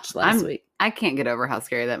we watched last week. I can't get over how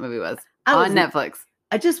scary that movie was I on wasn't- Netflix.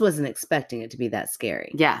 I just wasn't expecting it to be that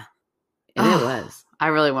scary. Yeah. And it Oh. was. I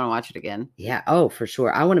really want to watch it again. Yeah. Oh, for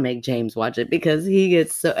sure. I want to make James watch it because he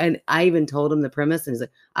gets so. And I even told him the premise, and he's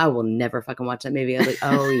like, "I will never fucking watch that movie." I was like,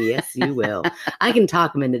 "Oh yes, you will." I can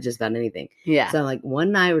talk him into just about anything. Yeah. So like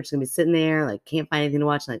one night we're just gonna be sitting there, like can't find anything to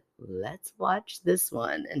watch. Like, let's watch this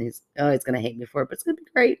one. And he's gonna hate me for it, but it's gonna be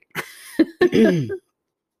great.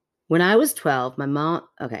 When I was 12, my mom.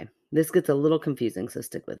 Okay, this gets a little confusing, so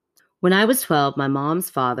stick with it. When I was 12, my mom's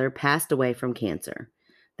father passed away from cancer.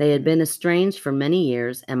 They had been estranged for many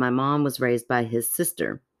years, and my mom was raised by his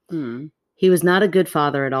sister. Hmm. He was not a good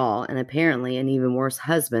father at all, and apparently an even worse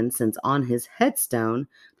husband, since on his headstone,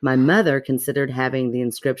 my mother considered having the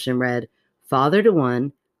inscription read, "Father to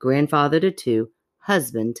one, grandfather to two,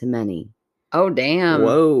 husband to many." Oh, damn.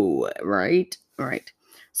 Whoa, right.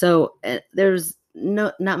 So there's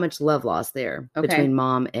not much love lost there Okay. between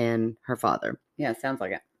mom and her father. Yeah, sounds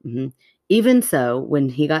like it. Mm-hmm. Even so, when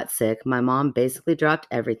he got sick, my mom basically dropped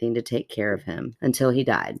everything to take care of him until he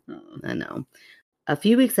died. Oh. I know. A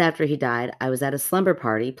few weeks after he died, I was at a slumber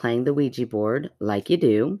party playing the Ouija board, like you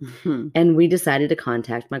do, and we decided to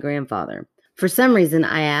contact my grandfather. For some reason,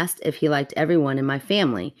 I asked if he liked everyone in my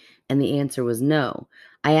family, and the answer was no.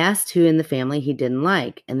 I asked who in the family he didn't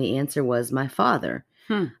like, and the answer was my father.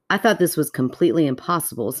 I thought this was completely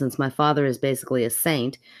impossible since my father is basically a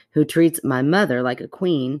saint who treats my mother like a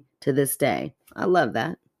queen to this day. I love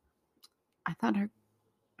that. I'm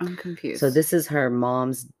confused. So this is her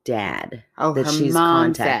mom's dad. Oh, that her she's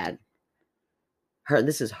mom's contacted. dad.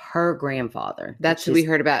 This is her grandfather. That's who we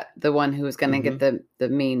heard about, the one who was going to get the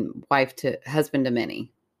mean husband to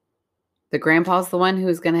many. The grandpa's the one who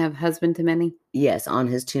was going to have husband to many? Yes, on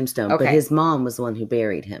his tombstone. Okay. But his mom was the one who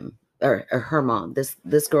buried him. Or her mom. This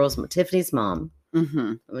girl's Tiffany's mom. Mm-hmm.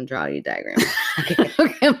 I'm going to draw you a diagram.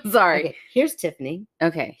 Okay, I'm sorry. Okay, here's Tiffany.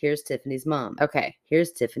 Okay. Here's Tiffany's mom. Okay.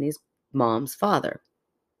 Here's Tiffany's mom's father.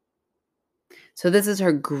 So this is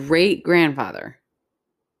her great grandfather.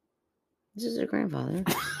 This is her grandfather.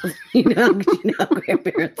 you know how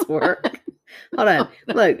grandparents work. Hold on.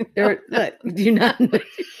 Look. Do you not know?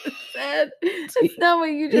 That's not what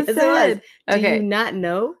you just Yes, it said. was. Okay. Do you not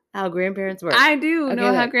know how grandparents work? I do Okay,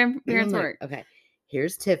 know how look. grandparents Look. work. Okay.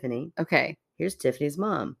 Here's Tiffany. Okay. Here's Tiffany's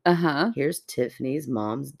mom. Uh-huh. Here's Tiffany's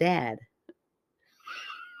mom's dad.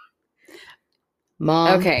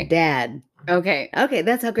 Mom, Okay. dad. Okay. Okay,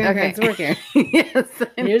 that's how grandparents work here. Yes.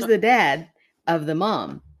 I Here's know. the dad of the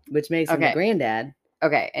mom, which makes him the Okay. granddad.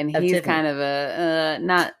 Okay, and of he's Tiffany. kind of a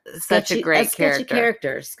not such a great sketchy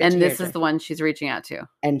character. sketchy And this character. is the one she's reaching out to.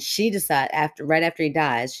 And she decided right after he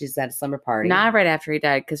dies, she's at a slumber party. Not right after he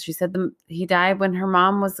died, because she said he died when her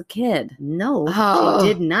mom was a kid. No, Oh. she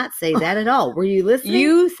did not say that at all. Were you listening?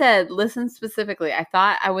 You said, listen specifically. I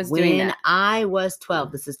thought I was doing When that. I was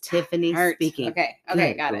 12, this is Tiffany Hurt. speaking. Okay,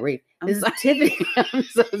 Good got it. grief. I'm This is sorry. Tiffany. I'm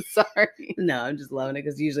so sorry. No, I'm just loving it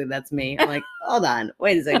because usually that's me. I'm like, hold on,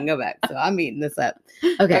 wait a second, go back. So I'm eating this up.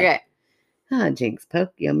 Okay. Ah, Jinx,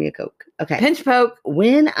 poke, yummy a Coke. Okay. Pinch poke.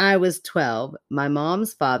 When I was 12, my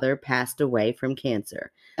mom's father passed away from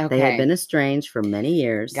cancer. Okay. They had been estranged for many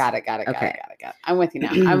years. Got it. Okay. I'm with you now.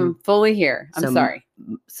 I'm fully here. I'm So, sorry.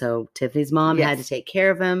 So Tiffany's mom had to Yes. take care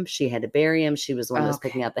of him. She had to bury him. She was the one that was Okay.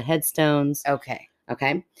 picking out the headstones. Okay.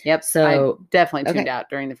 Okay. Yep. So- I definitely tuned okay. out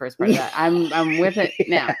during the first part of that. I'm with it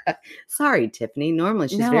now. Sorry, Tiffany. Normally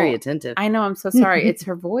she's No, very attentive. I know. I'm so sorry. It's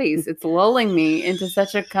her voice. It's lulling me into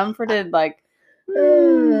such a comforted, That's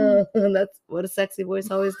what a sexy voice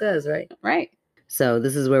always does, right? right. So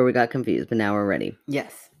this is where we got confused, but now we're ready.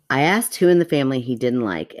 Yes. I asked who in the family he didn't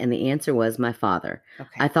like, and the answer was my father. Okay.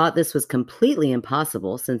 I thought this was completely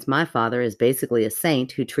impossible since my father is basically a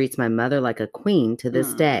saint who treats my mother like a queen to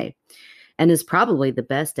this day and is probably the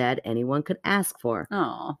best dad anyone could ask for.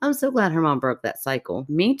 Oh, I'm so glad her mom broke that cycle.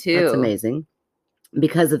 me too. That's amazing.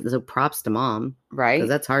 Because of the props to mom. Right. Because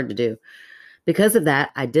that's hard to do. Because of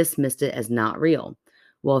that, I dismissed it as not real.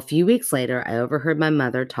 Well, a few weeks later, I overheard my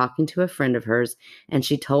mother talking to a friend of hers, and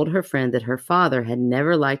she told her friend that her father had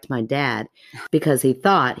never liked my dad because he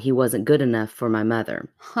thought he wasn't good enough for my mother.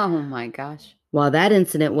 Oh my gosh. While that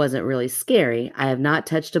incident wasn't really scary, I have not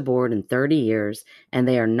touched a board in 30 years, and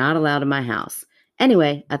they are not allowed in my house.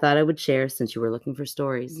 Anyway, I thought I would share since you were looking for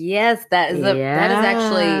stories. Yes, that is Yeah.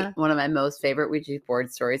 actually one of my most favorite Ouija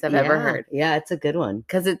board stories I've ever heard. Yeah, it's a good one.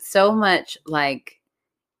 Because it's so much like,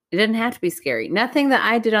 it didn't have to be scary. Nothing that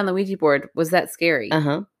I did on the Ouija board was that scary.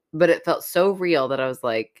 Uh-huh. But it felt so real that I was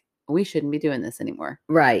like, we shouldn't be doing this anymore.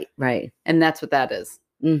 Right, right. And that's what that is.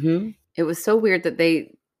 Mm-hmm. It was so weird that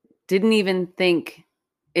they didn't even think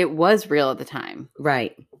it was real at the time.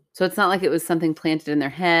 Right. So it's not like it was something planted in their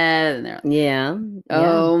head and they're like, Yeah.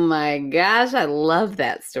 oh my gosh, I love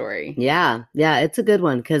that story. Yeah. Yeah, it's a good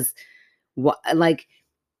one because, like,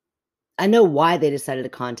 I know why they decided to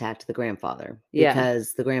contact the grandfather. Yeah.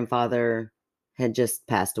 Because the grandfather had just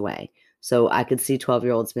passed away. So I could see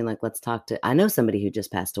 12-year-olds being like, let's talk to, I know somebody who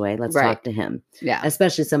just passed away. Let's Right. talk to him. Yeah.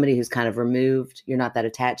 Especially somebody who's kind of removed. You're not that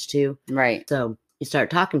attached to. Right. So you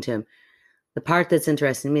start talking to him. The part that's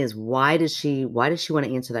interesting to me is why does she want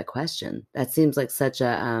to answer that question? That seems like such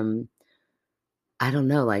a, I don't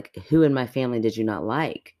know, like who in my family did you not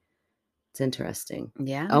like? It's interesting.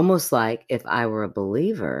 Yeah. Almost like if I were a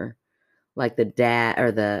believer, like the dad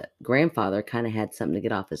or the grandfather kind of had something to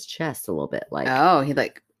get off his chest a little bit. Like, oh, he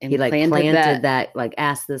like planted that, like,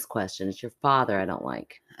 ask this question. It's your father I don't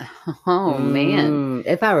like. Oh, man.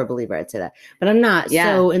 If I were a believer, I'd say that. But I'm not.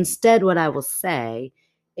 Yeah. So instead, what I will say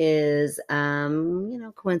is,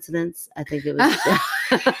 coincidence. I think it was.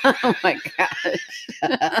 Oh, my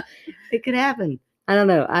gosh. It could happen. I don't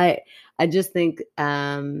know. I just think,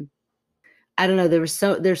 I don't know.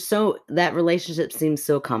 That relationship seems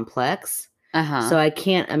so complex. Uh-huh. So I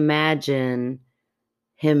can't imagine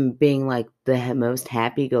him being like the most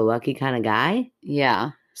happy-go-lucky kind of guy.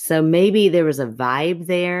 Yeah. So maybe there was a vibe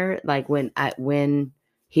there. Like when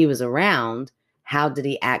he was around, how did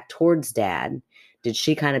he act towards dad? Did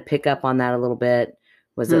she kind of pick up on that a little bit?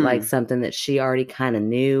 Was it like something that she already kind of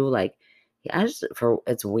knew? Like,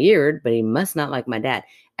 it's weird, but he must not like my dad.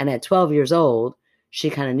 And at 12 years old, she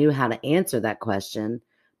kind of knew how to answer that question.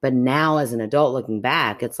 But now as an adult looking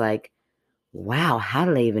back, it's like, wow, how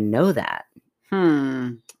did I even know that?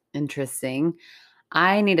 Interesting.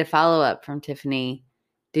 I need a follow-up from Tiffany.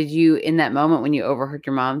 Did you, in that moment when you overheard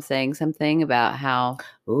your mom saying something about how...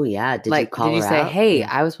 Oh, yeah. Did you say, out? hey,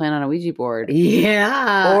 I was playing on a Ouija board?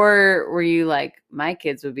 Yeah. Or were you like, my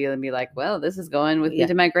kids would be like, well, this is going with me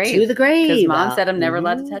to my grave. To the grave. Because mom said I'm never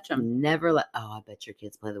allowed to touch them. Never let... Oh, I bet your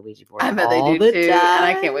kids play the Ouija board I bet all they do too. time. And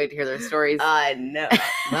I can't wait to hear their stories. I know.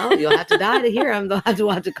 Well, you'll have to die to hear them. They'll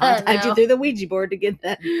have to contact you through the Ouija board to get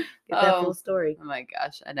that full story. Oh my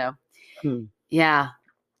gosh. I know. Hmm. Yeah.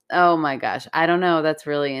 Oh my gosh. I don't know. That's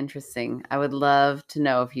really interesting. I would love to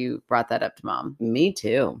know if you brought that up to mom. Me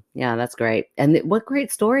too. Yeah, that's great. And what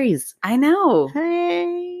great stories. I know.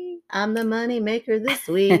 Hey, I'm the money maker this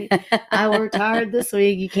week. I worked hard this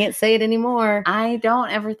week. You can't say it anymore. I don't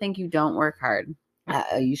ever think you don't work hard.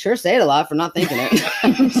 You sure say it a lot for not thinking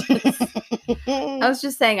it. I was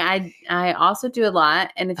just saying, I also do a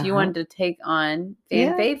lot. And if you wanted to take on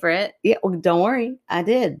fan favorite. Yeah, well, don't worry. I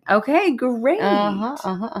did. Okay, great.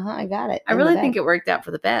 I got it. I really think it worked out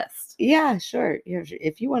for the best. Yeah, sure.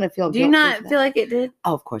 If you want to feel Do you not feel like it did?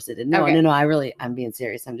 Oh, of course it did. No, okay. no, I'm being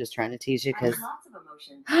serious. I'm just trying to tease you because lots of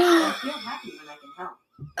emotions. I feel happy when I can help.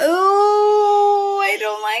 Oh, I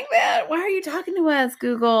don't like that. Why are you talking to us,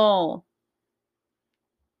 Google?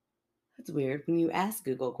 That's weird. When you ask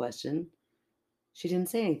Google a question, she didn't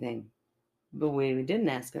say anything. But when we didn't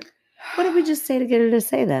ask her, what did we just say to get her to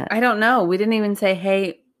say that? I don't know. We didn't even say,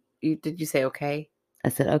 hey, did you say okay? I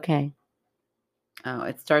said, okay. Oh,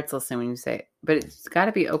 it starts listening when you say it. But it's got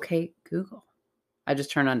to be okay, Google. I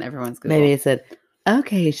just turned on everyone's Google. Maybe it said,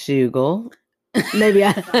 okay, Shoogle. Maybe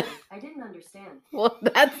I didn't understand. Well,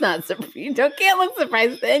 that's not surprising. You can't look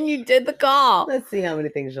surprised. Then you did the call. Let's see how many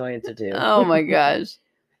things you'll answer to. Oh, my gosh.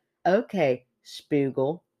 Okay,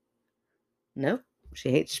 Spoogle. Nope,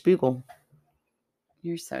 she hates Spoogle.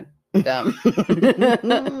 You're so dumb.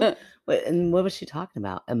 And what was she talking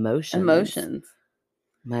about? Emotions. Emotions.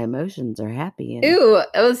 My emotions are happy. And Ew,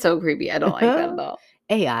 it was so creepy. I don't like that at all.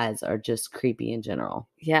 AIs are just creepy in general.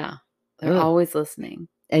 Yeah. They're Ugh. always listening.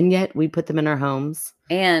 And yet we put them in our homes.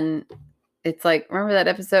 And it's like, remember that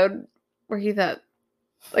episode where he thought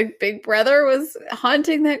like Big Brother was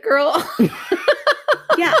haunting that girl?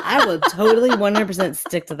 Yeah, I will totally 100%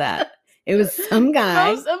 stick to that. It was some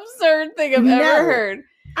guy. Most absurd thing I've No. ever heard.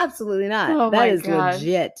 Absolutely not. Oh That my is gosh.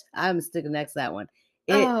 legit. I'm sticking next to that one.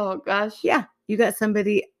 Oh gosh. Yeah, you got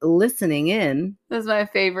somebody listening in. That's my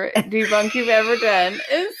favorite debunk you've ever done.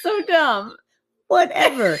 It's so dumb.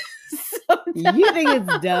 Whatever. So dumb. You think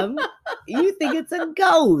it's dumb. You think it's a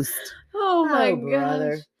ghost. Oh my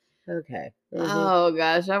brother. gosh. Okay. Oh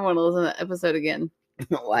gosh, I want to listen to that episode again.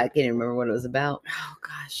 Well, I can't even remember what it was about. Oh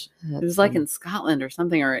gosh. It was like in Scotland or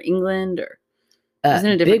something, or England, or was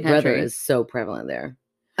in a Big different Brother country. is so prevalent there.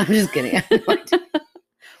 I'm just kidding. I have no idea.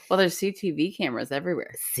 Well, there's CCTV cameras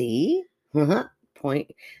everywhere. See? Point.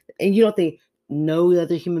 And you don't think no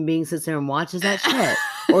other human being sits there and watches that shit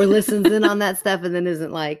or listens in on that stuff and then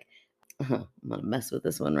isn't like, I'm going to mess with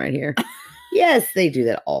this one right here. Yes, they do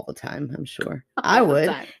that all the time, I'm sure. I All the would.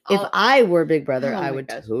 time. If I were Big Brother, Oh I my would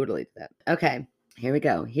gosh. totally do that. Okay, here we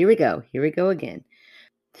go. Here we go. Here we go again.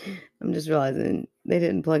 I'm just realizing they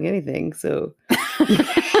didn't plug anything, so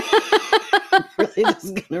I'm really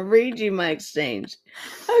just going to read you my exchange.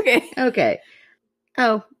 Okay. Okay.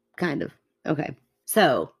 Oh, kind of. Okay.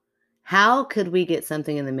 So, how could we get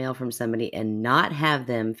something in the mail from somebody and not have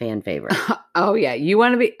them fan favorite? Oh yeah, you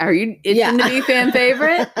want to be? Are you itching to be fan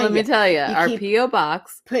favorite? Let me Yeah. tell you, You our keep- PO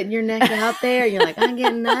box. Putting your neck out there, you're like, I'm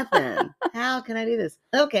getting nothing. How can I do this?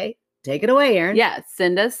 Okay, take it away, Aaron. Yeah,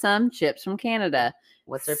 send us some chips from Canada.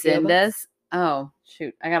 What's our Send PO box? us. Oh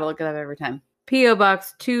shoot, I gotta look it up every time. PO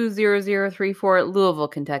Box 20034, Louisville,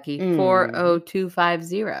 Kentucky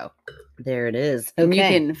 40250. There it is. And you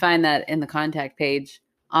Okay, can find that in the contact page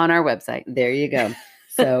on our website. there you go.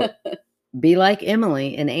 So, be like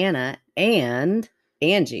Emily and Anna and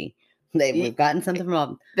Angie. We've gotten something from all of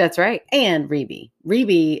them. That's right. And Reby.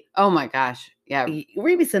 Reby Oh my gosh. Yeah.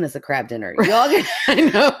 Reby sent us a crab dinner. Y'all get I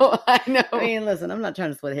know. I know. I mean, listen, I'm not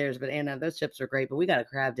trying to split hairs, but Anna, those chips are great. But we got a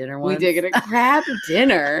crab dinner we once. did get a crab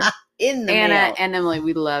dinner. in the Anna mail. and Emily,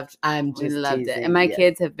 we loved I'm We just loved it. teasing, And my yeah.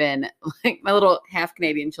 kids have been like, my little half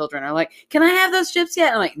Canadian children are like, can I have those chips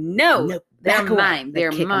yet? I'm like, no, Nope, they're back away. mine. They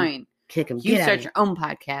They're kick 'em. mine. Kick them. You start your own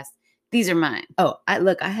podcast. These are mine. Oh, I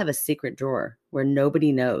have a secret drawer where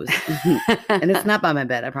nobody knows, and it's not by my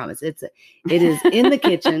bed. I promise. It is in the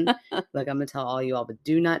kitchen. Look, I'm gonna tell all you all, but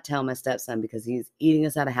do not tell my stepson because he's eating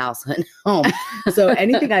us out of house at home. So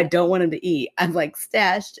anything I don't want him to eat, I've like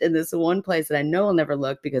stashed in this one place that I know I'll never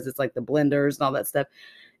look because it's like the blenders and all that stuff,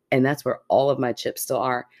 and that's where all of my chips still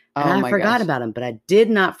are. And Oh I my forgot gosh. about them, but I did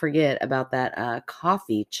not forget about that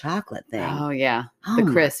coffee chocolate thing. Oh yeah. Oh the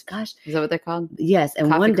my crisp. gosh. Is that what they're called? Yes, and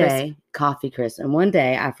Coffee one crisp. day, coffee crisp, and one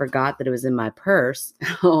day I forgot that it was in my purse.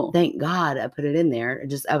 Oh. Thank God I put it in there.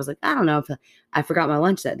 I was like, I don't know if I forgot my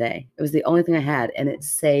lunch that day. It was the only thing I had, and it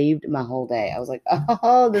saved my whole day. I was like,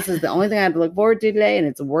 oh, this is the only thing I have to look forward to today, and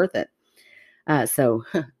it's worth it. So,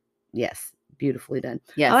 yes, beautifully done.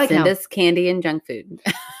 Yes. I like Send how- us candy and junk food.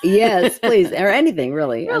 Yes, please, or anything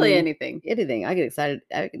really. I Really mean, anything. anything. I get excited.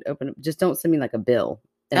 I can open it. Just don't send me like a bill.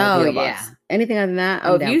 in a Oh, PO box. yeah. Anything other than that. Oh,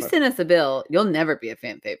 I'm if down you for it. send us a bill, you'll never be a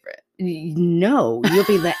fan favorite. No, you'll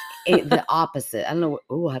be the opposite. I don't know.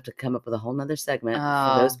 Oh, we'll have to come up with a whole nother segment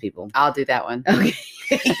for those Oh. people. I'll do that one. Okay.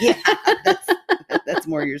 Yeah, that's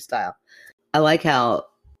more your style. I like how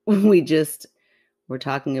we're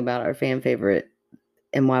talking about our fan favorite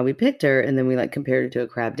and why we picked her, and then we like compared it to a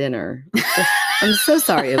crab dinner. I'm so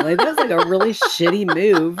sorry, Emily. That was like a really shitty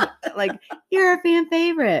move. Like, you're a fan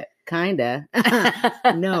favorite. Kinda.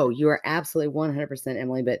 No, you are absolutely 100%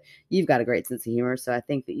 Emily, but you've got a great sense of humor, so I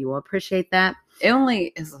think that you will appreciate that.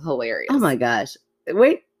 Emily is hilarious. Oh my gosh.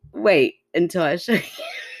 Wait until I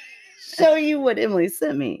show you what Emily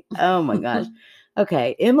sent me. Oh my gosh.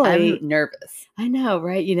 Okay, Emily. I'm nervous. I know,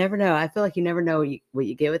 right? You never know. I feel like you never know what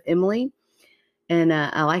you get with Emily. And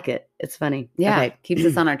I like it. It's funny. Yeah. Okay. Keeps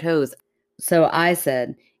us on our toes. So I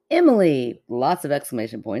said, Emily, lots of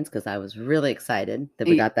exclamation points because I was really excited that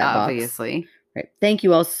we got that box. Obviously. Right. Thank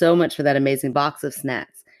you all so much for that amazing box of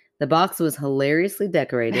snacks. The box was hilariously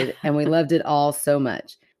decorated and we loved it all so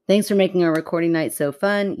much. Thanks for making our recording night so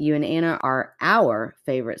fun. You and Anna are our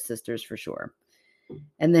favorite sisters for sure.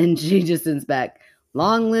 And then she just sends back,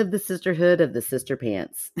 long live the sisterhood of the sister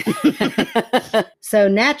pants. So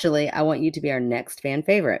naturally, I want you to be our next fan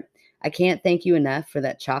favorite. I can't thank you enough for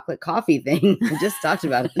that chocolate coffee thing. I just talked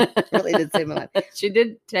about it. It really did save my life. She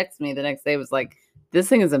did text me the next day, was like, This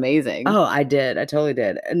thing is amazing. Oh, I did. I totally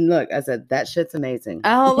did. And look, I said, that shit's amazing.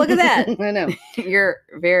 Oh, look at that. I know. You're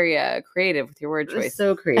very creative with your word choice.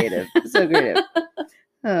 So creative. So creative.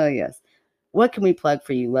 Oh, yes. What can we plug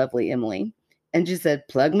for you, lovely Emily? And she said,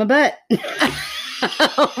 plug my butt.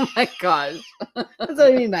 Oh my gosh. That's what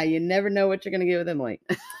I mean by you never know what you're going to get with Emily.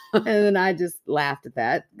 And then I just laughed at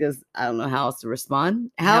that because I don't know how else to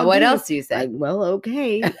respond. What else do you say? Like, well,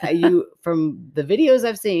 okay. You from the videos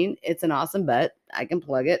I've seen, it's an awesome butt. I can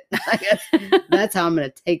plug it. I guess that's how I'm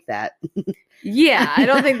going to take that. Yeah, I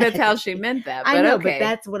don't think that's how she meant that. But I know, okay. but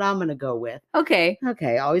that's what I'm going to go with. Okay.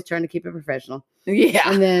 Okay, always trying to keep it professional. Yeah.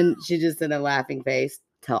 And then she just said a laughing face.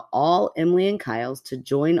 Tell all Emily and Kyle's to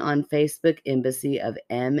join on Facebook Embassy of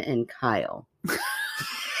Em and Kyle.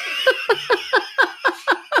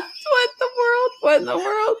 What the world? What in the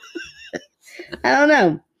world? I don't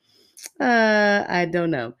know. I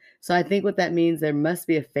don't know. So I think what that means, there must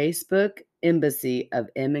be a Facebook Embassy of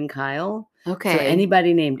Em and Kyle. Okay. So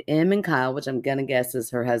anybody named Em and Kyle, which I'm going to guess is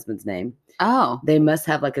her husband's name, Oh. they must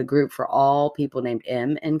have like a group for all people named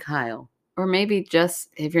Em and Kyle. Or maybe just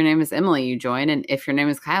if your name is Emily, you join. And if your name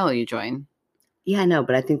is Kyle, you join. Yeah, I know.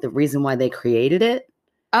 But I think the reason why they created it.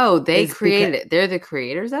 Oh, they It's created because- it. They're the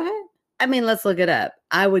creators of it? I mean, let's look it up.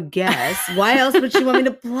 I would guess. Why else would she want me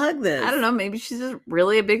to plug this? I don't know. Maybe she's just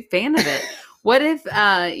really a big fan of it. What if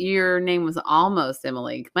your name was Almost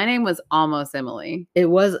Emily? My name was Almost Emily. It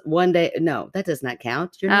was one day. No, that does not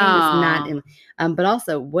count. Your name is not Oh. Emily. But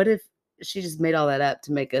also, what if she just made all that up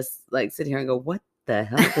to make us like sit here and go, what the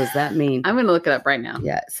hell does that mean? I'm going to look it up right now.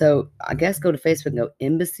 Yeah. So I guess go to Facebook and go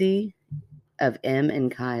Embassy of Em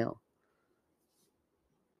and Kyle.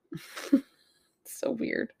 So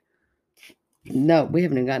weird. No, we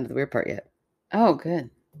haven't even gotten to the weird part yet. Oh,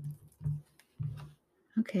 good.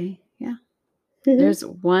 Okay. Yeah. There's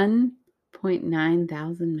 1.9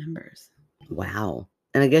 thousand members. Wow.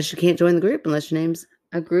 And I guess you can't join the group unless your name's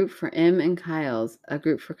A group for Em and Kyle's. A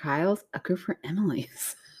group for Kyle's. A group for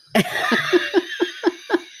Emily's. That's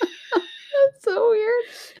so weird.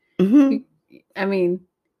 Mhm. I mean,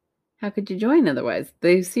 how could you join otherwise?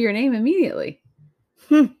 They see your name immediately.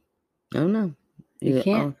 Oh no. You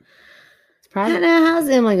can't. It's How, private. now, how's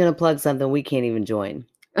Emily going to plug something we can't even join?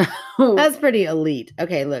 That's pretty elite.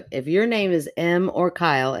 Okay, look, if your name is Em or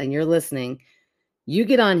Kyle and you're listening, you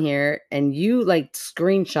get on here and you like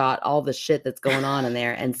screenshot all the shit that's going on in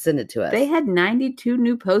there and send it to us. They had 92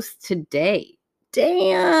 new posts today.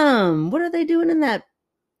 Damn. What are they doing in that?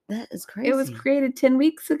 That is crazy. It was created 10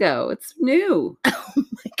 weeks ago. It's new. Oh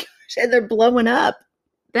my gosh. And they're blowing up.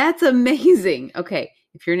 That's amazing. Okay.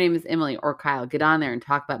 If your name is Emily or Kyle, get on there and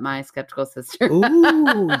talk about My Skeptical Sister.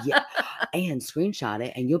 Ooh, yeah. And screenshot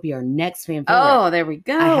it and you'll be our next fan favorite. Oh, there we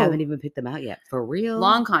go. I haven't even picked them out yet. For real.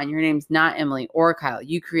 Long con, your name's not Emily or Kyle.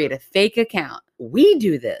 You create a fake account. We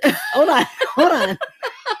do this. Hold on. Hold on.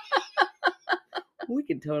 We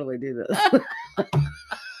can totally do this.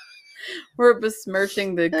 We're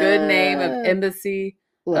besmirching the good name of Embassy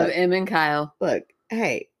of Look, Em and Kyle. look,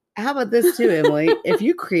 hey, how about this too, Emily? If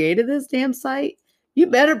you created this damn site, you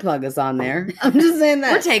better plug us on there. I'm just saying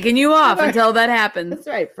that. We're taking you off Right. until that happens. That's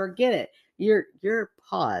right. Forget it. You're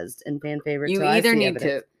paused and fan favorite. You till I either see need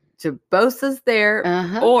evidence. to boast us there,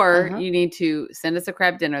 Uh-huh, or uh-huh. you need to send us a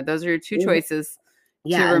crab dinner. Those are your two Mhm. choices.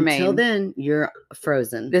 yeah. remain. Until then, you're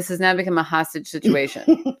frozen. This has now become a hostage situation.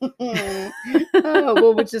 Oh,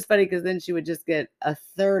 well, which is funny because then she would just get a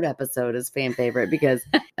third episode as fan favorite because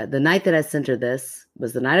the night that I sent her this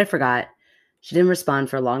was the night I forgot. She didn't respond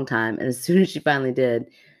for a long time. And as soon as she finally did,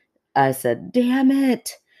 I said, damn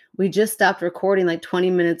it. We just stopped recording like 20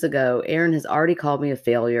 minutes ago. Aaron has already called me a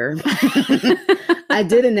failure. I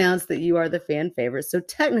did announce that you are the fan favorite. So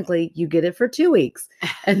technically you get it for 2 weeks.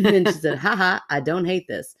 And then she said, haha, I don't hate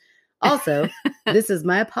this. Also, this is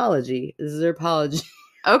my apology. This is her apology.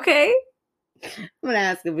 Okay. I'm going to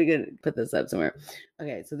ask if we can put this up somewhere.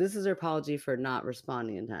 Okay, so this is her apology for not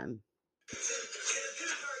responding in time.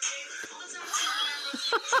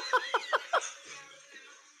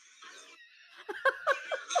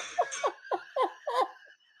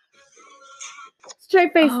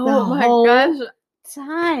 Straight face Oh the my whole gosh.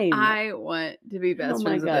 time. I want to be best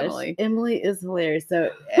friends with Emily. Emily is hilarious. So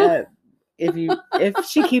if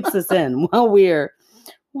she keeps us in while we're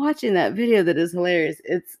watching that video that is hilarious,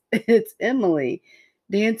 it's Emily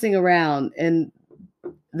dancing around in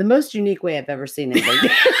the most unique way I've ever seen Emily.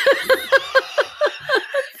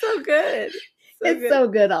 So good. It's so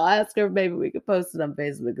good. I'll ask her if maybe we could post it on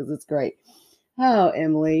Facebook because it's great. Oh,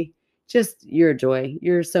 Emily, just you're a joy.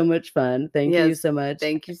 You're so much fun. Thank you Yes, so much.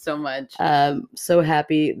 Thank you so much. So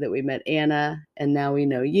happy that we met Anna and now we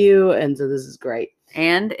know you. And so this is great.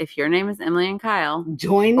 And if your name is Emily and Kyle,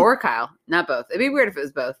 Join. or Kyle, not both. It'd be weird if it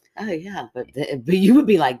was both. Oh yeah, but you would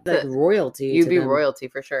be like royalty. You'd to be them, royalty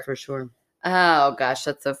for sure. for sure. Oh gosh,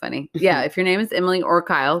 that's so funny. Yeah, if your name is Emily or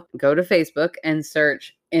Kyle, go to Facebook and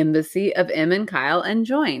search Embassy of Em and Kyle and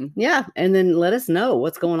join. Yeah, and then let us know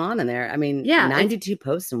what's going on in there. I mean, Yeah, 92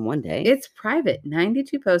 posts in one day. It's private.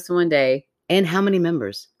 92 posts in one day. And how many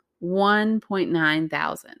members? 1.9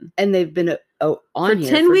 thousand. And they've been on For here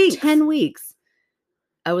 10 for weeks. 10 weeks.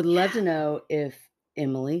 I would love to know if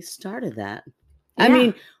Emily started that. I Yeah.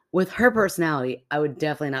 mean, with her personality, I would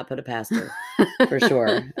definitely not put it past her for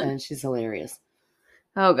sure. And she's hilarious.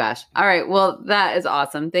 Oh gosh. All right. Well, that is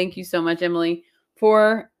awesome. Thank you so much, Emily,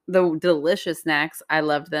 for the delicious snacks. I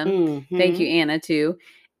loved them. Thank you, Anna, too.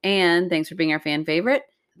 And thanks for being our fan favorite.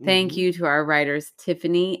 Thank you to our writers,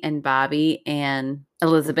 Tiffany and Bobby and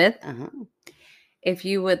Elizabeth. If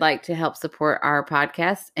you would like to help support our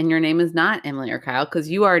podcast and your name is not Emily or Kyle because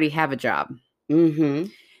you already have a job, then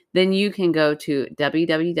you can go to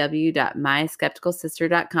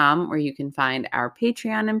www.myskepticalsister.com where you can find our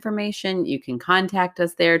Patreon information. You can contact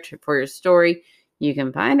us there for your story. You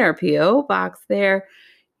can find our P.O. box there.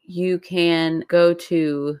 You can go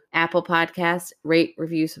to Apple Podcasts, rate,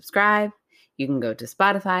 review, subscribe. You can go to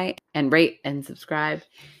Spotify and rate and subscribe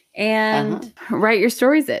and write your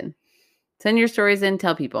stories in. Send your stories in,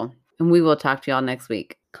 tell people, and we will talk to y'all next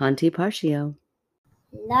week. Conti Partio.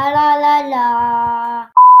 La la la la.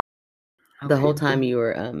 The whole time you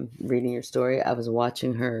were reading your story, I was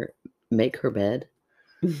watching her make her bed.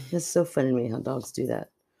 It's so funny to me how dogs do that.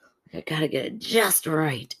 I gotta get it just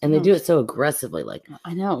right. And they do it so aggressively. Like,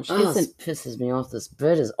 I know. She this doesn't. pisses me off. This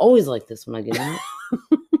bed is always like this when I get in it.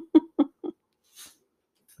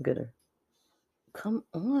 Look at her. Come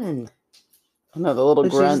on. I know, the little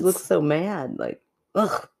But she grunts. just looks so mad. Like,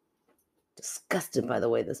 ugh. Disgusted by the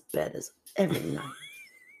way this bed is every night.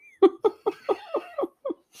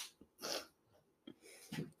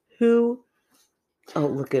 Who? Oh,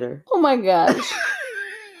 look at her. Oh my gosh.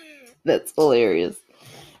 That's hilarious.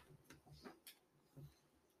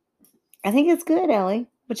 I think it's good, Ellie.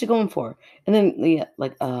 What you going for? And then, yeah,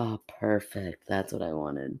 like, oh, perfect. That's what I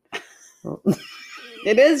wanted.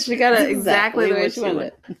 It is. She got it Exactly exactly the way what she she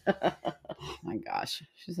wanted it. Oh my gosh.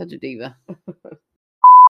 She's such a diva.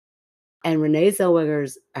 And Renee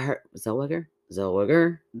Zellweger's, Zellweger?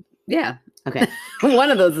 Yeah. Okay. One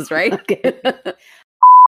of those is right. Okay.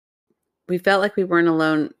 We felt like we weren't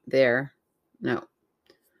alone there. No.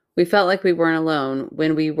 We felt like we weren't alone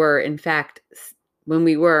when we were, in fact,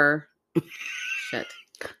 shit.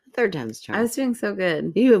 Third time's charm. I was doing so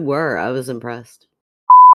good. You were. I was impressed.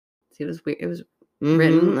 See, it was weird. It was Mhm.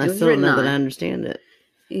 written. I It was still don't written know that I on. understand it.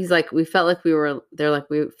 He's like, we felt like we were. They're like,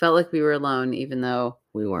 we felt like we were alone, even though.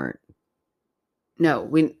 We weren't. No,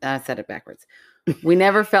 I said it backwards. We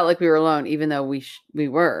never felt like we were alone, even though we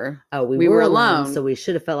were. Oh, we We were were alone. alone. So we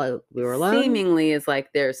should have felt like we were alone. Seemingly is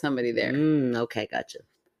like there's somebody there. Okay, gotcha.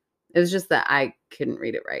 It was just that I couldn't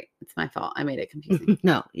read it right. It's my fault. I made it confusing.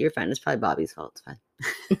 No, you're fine. It's probably Bobby's fault. It's fine.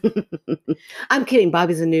 I'm kidding.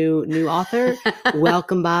 Bobby's a new author.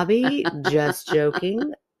 Welcome, Bobby. Just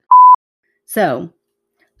joking. So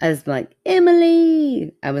I was like,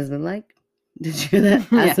 Emily. I was like, did you hear that?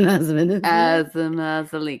 Yeah.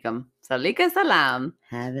 Azam. Salika salam.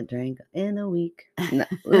 Haven't drank in a week. No,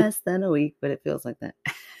 less than a week, but it feels like that.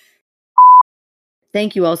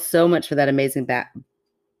 Thank you all so much for that amazing backs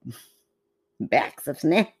of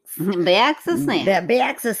snacks. The access snap. That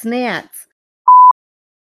backs of snacks.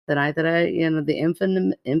 The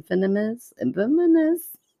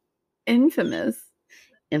infamous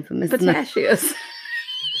Pistachios.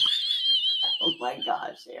 Oh my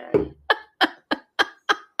gosh, Sharon.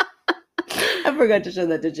 I forgot to show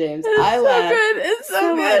that to James. I so laughed good. It's so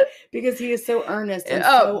so good. much because he is so earnest and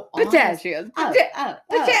Oh, so honest. pistachios.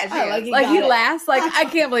 Pistachios. Like he laughs. Like, I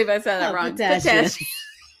can't believe I said that wrong. Pistachios.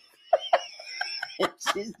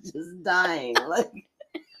 Pistachios. She's just dying. Like,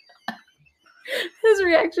 His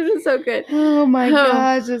reaction is so good. oh my Oh.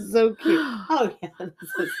 gosh, it's so cute. Oh yeah.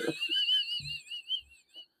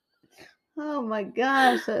 Oh my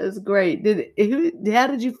gosh, that is great. How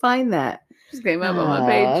did you find that? Just came up on my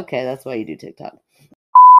page. Okay, that's why you do TikTok.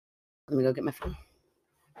 Let me go get my phone.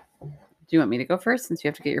 Do you want me to go first since you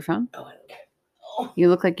have to get your phone? Oh, I don't care. Oh, You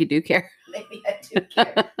look like you do care. maybe I do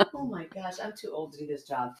care. Oh my gosh, I'm too old to do this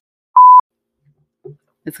job.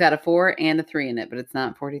 It's got a 4 and a 3 in it, but it's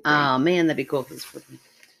not 43. Oh man, that'd be cool. I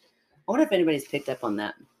wonder if anybody's picked up on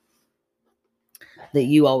that. That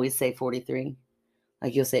you always say 43.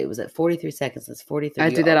 Like you'll say it was at 43 seconds. It's 43. I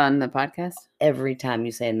do that on the podcast. Every time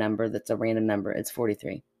you say a number that's a random number, it's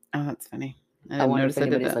 43. Oh, that's funny. I I didn't wonder if notice I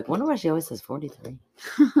did anybody's that. like, wonder why she always says 43.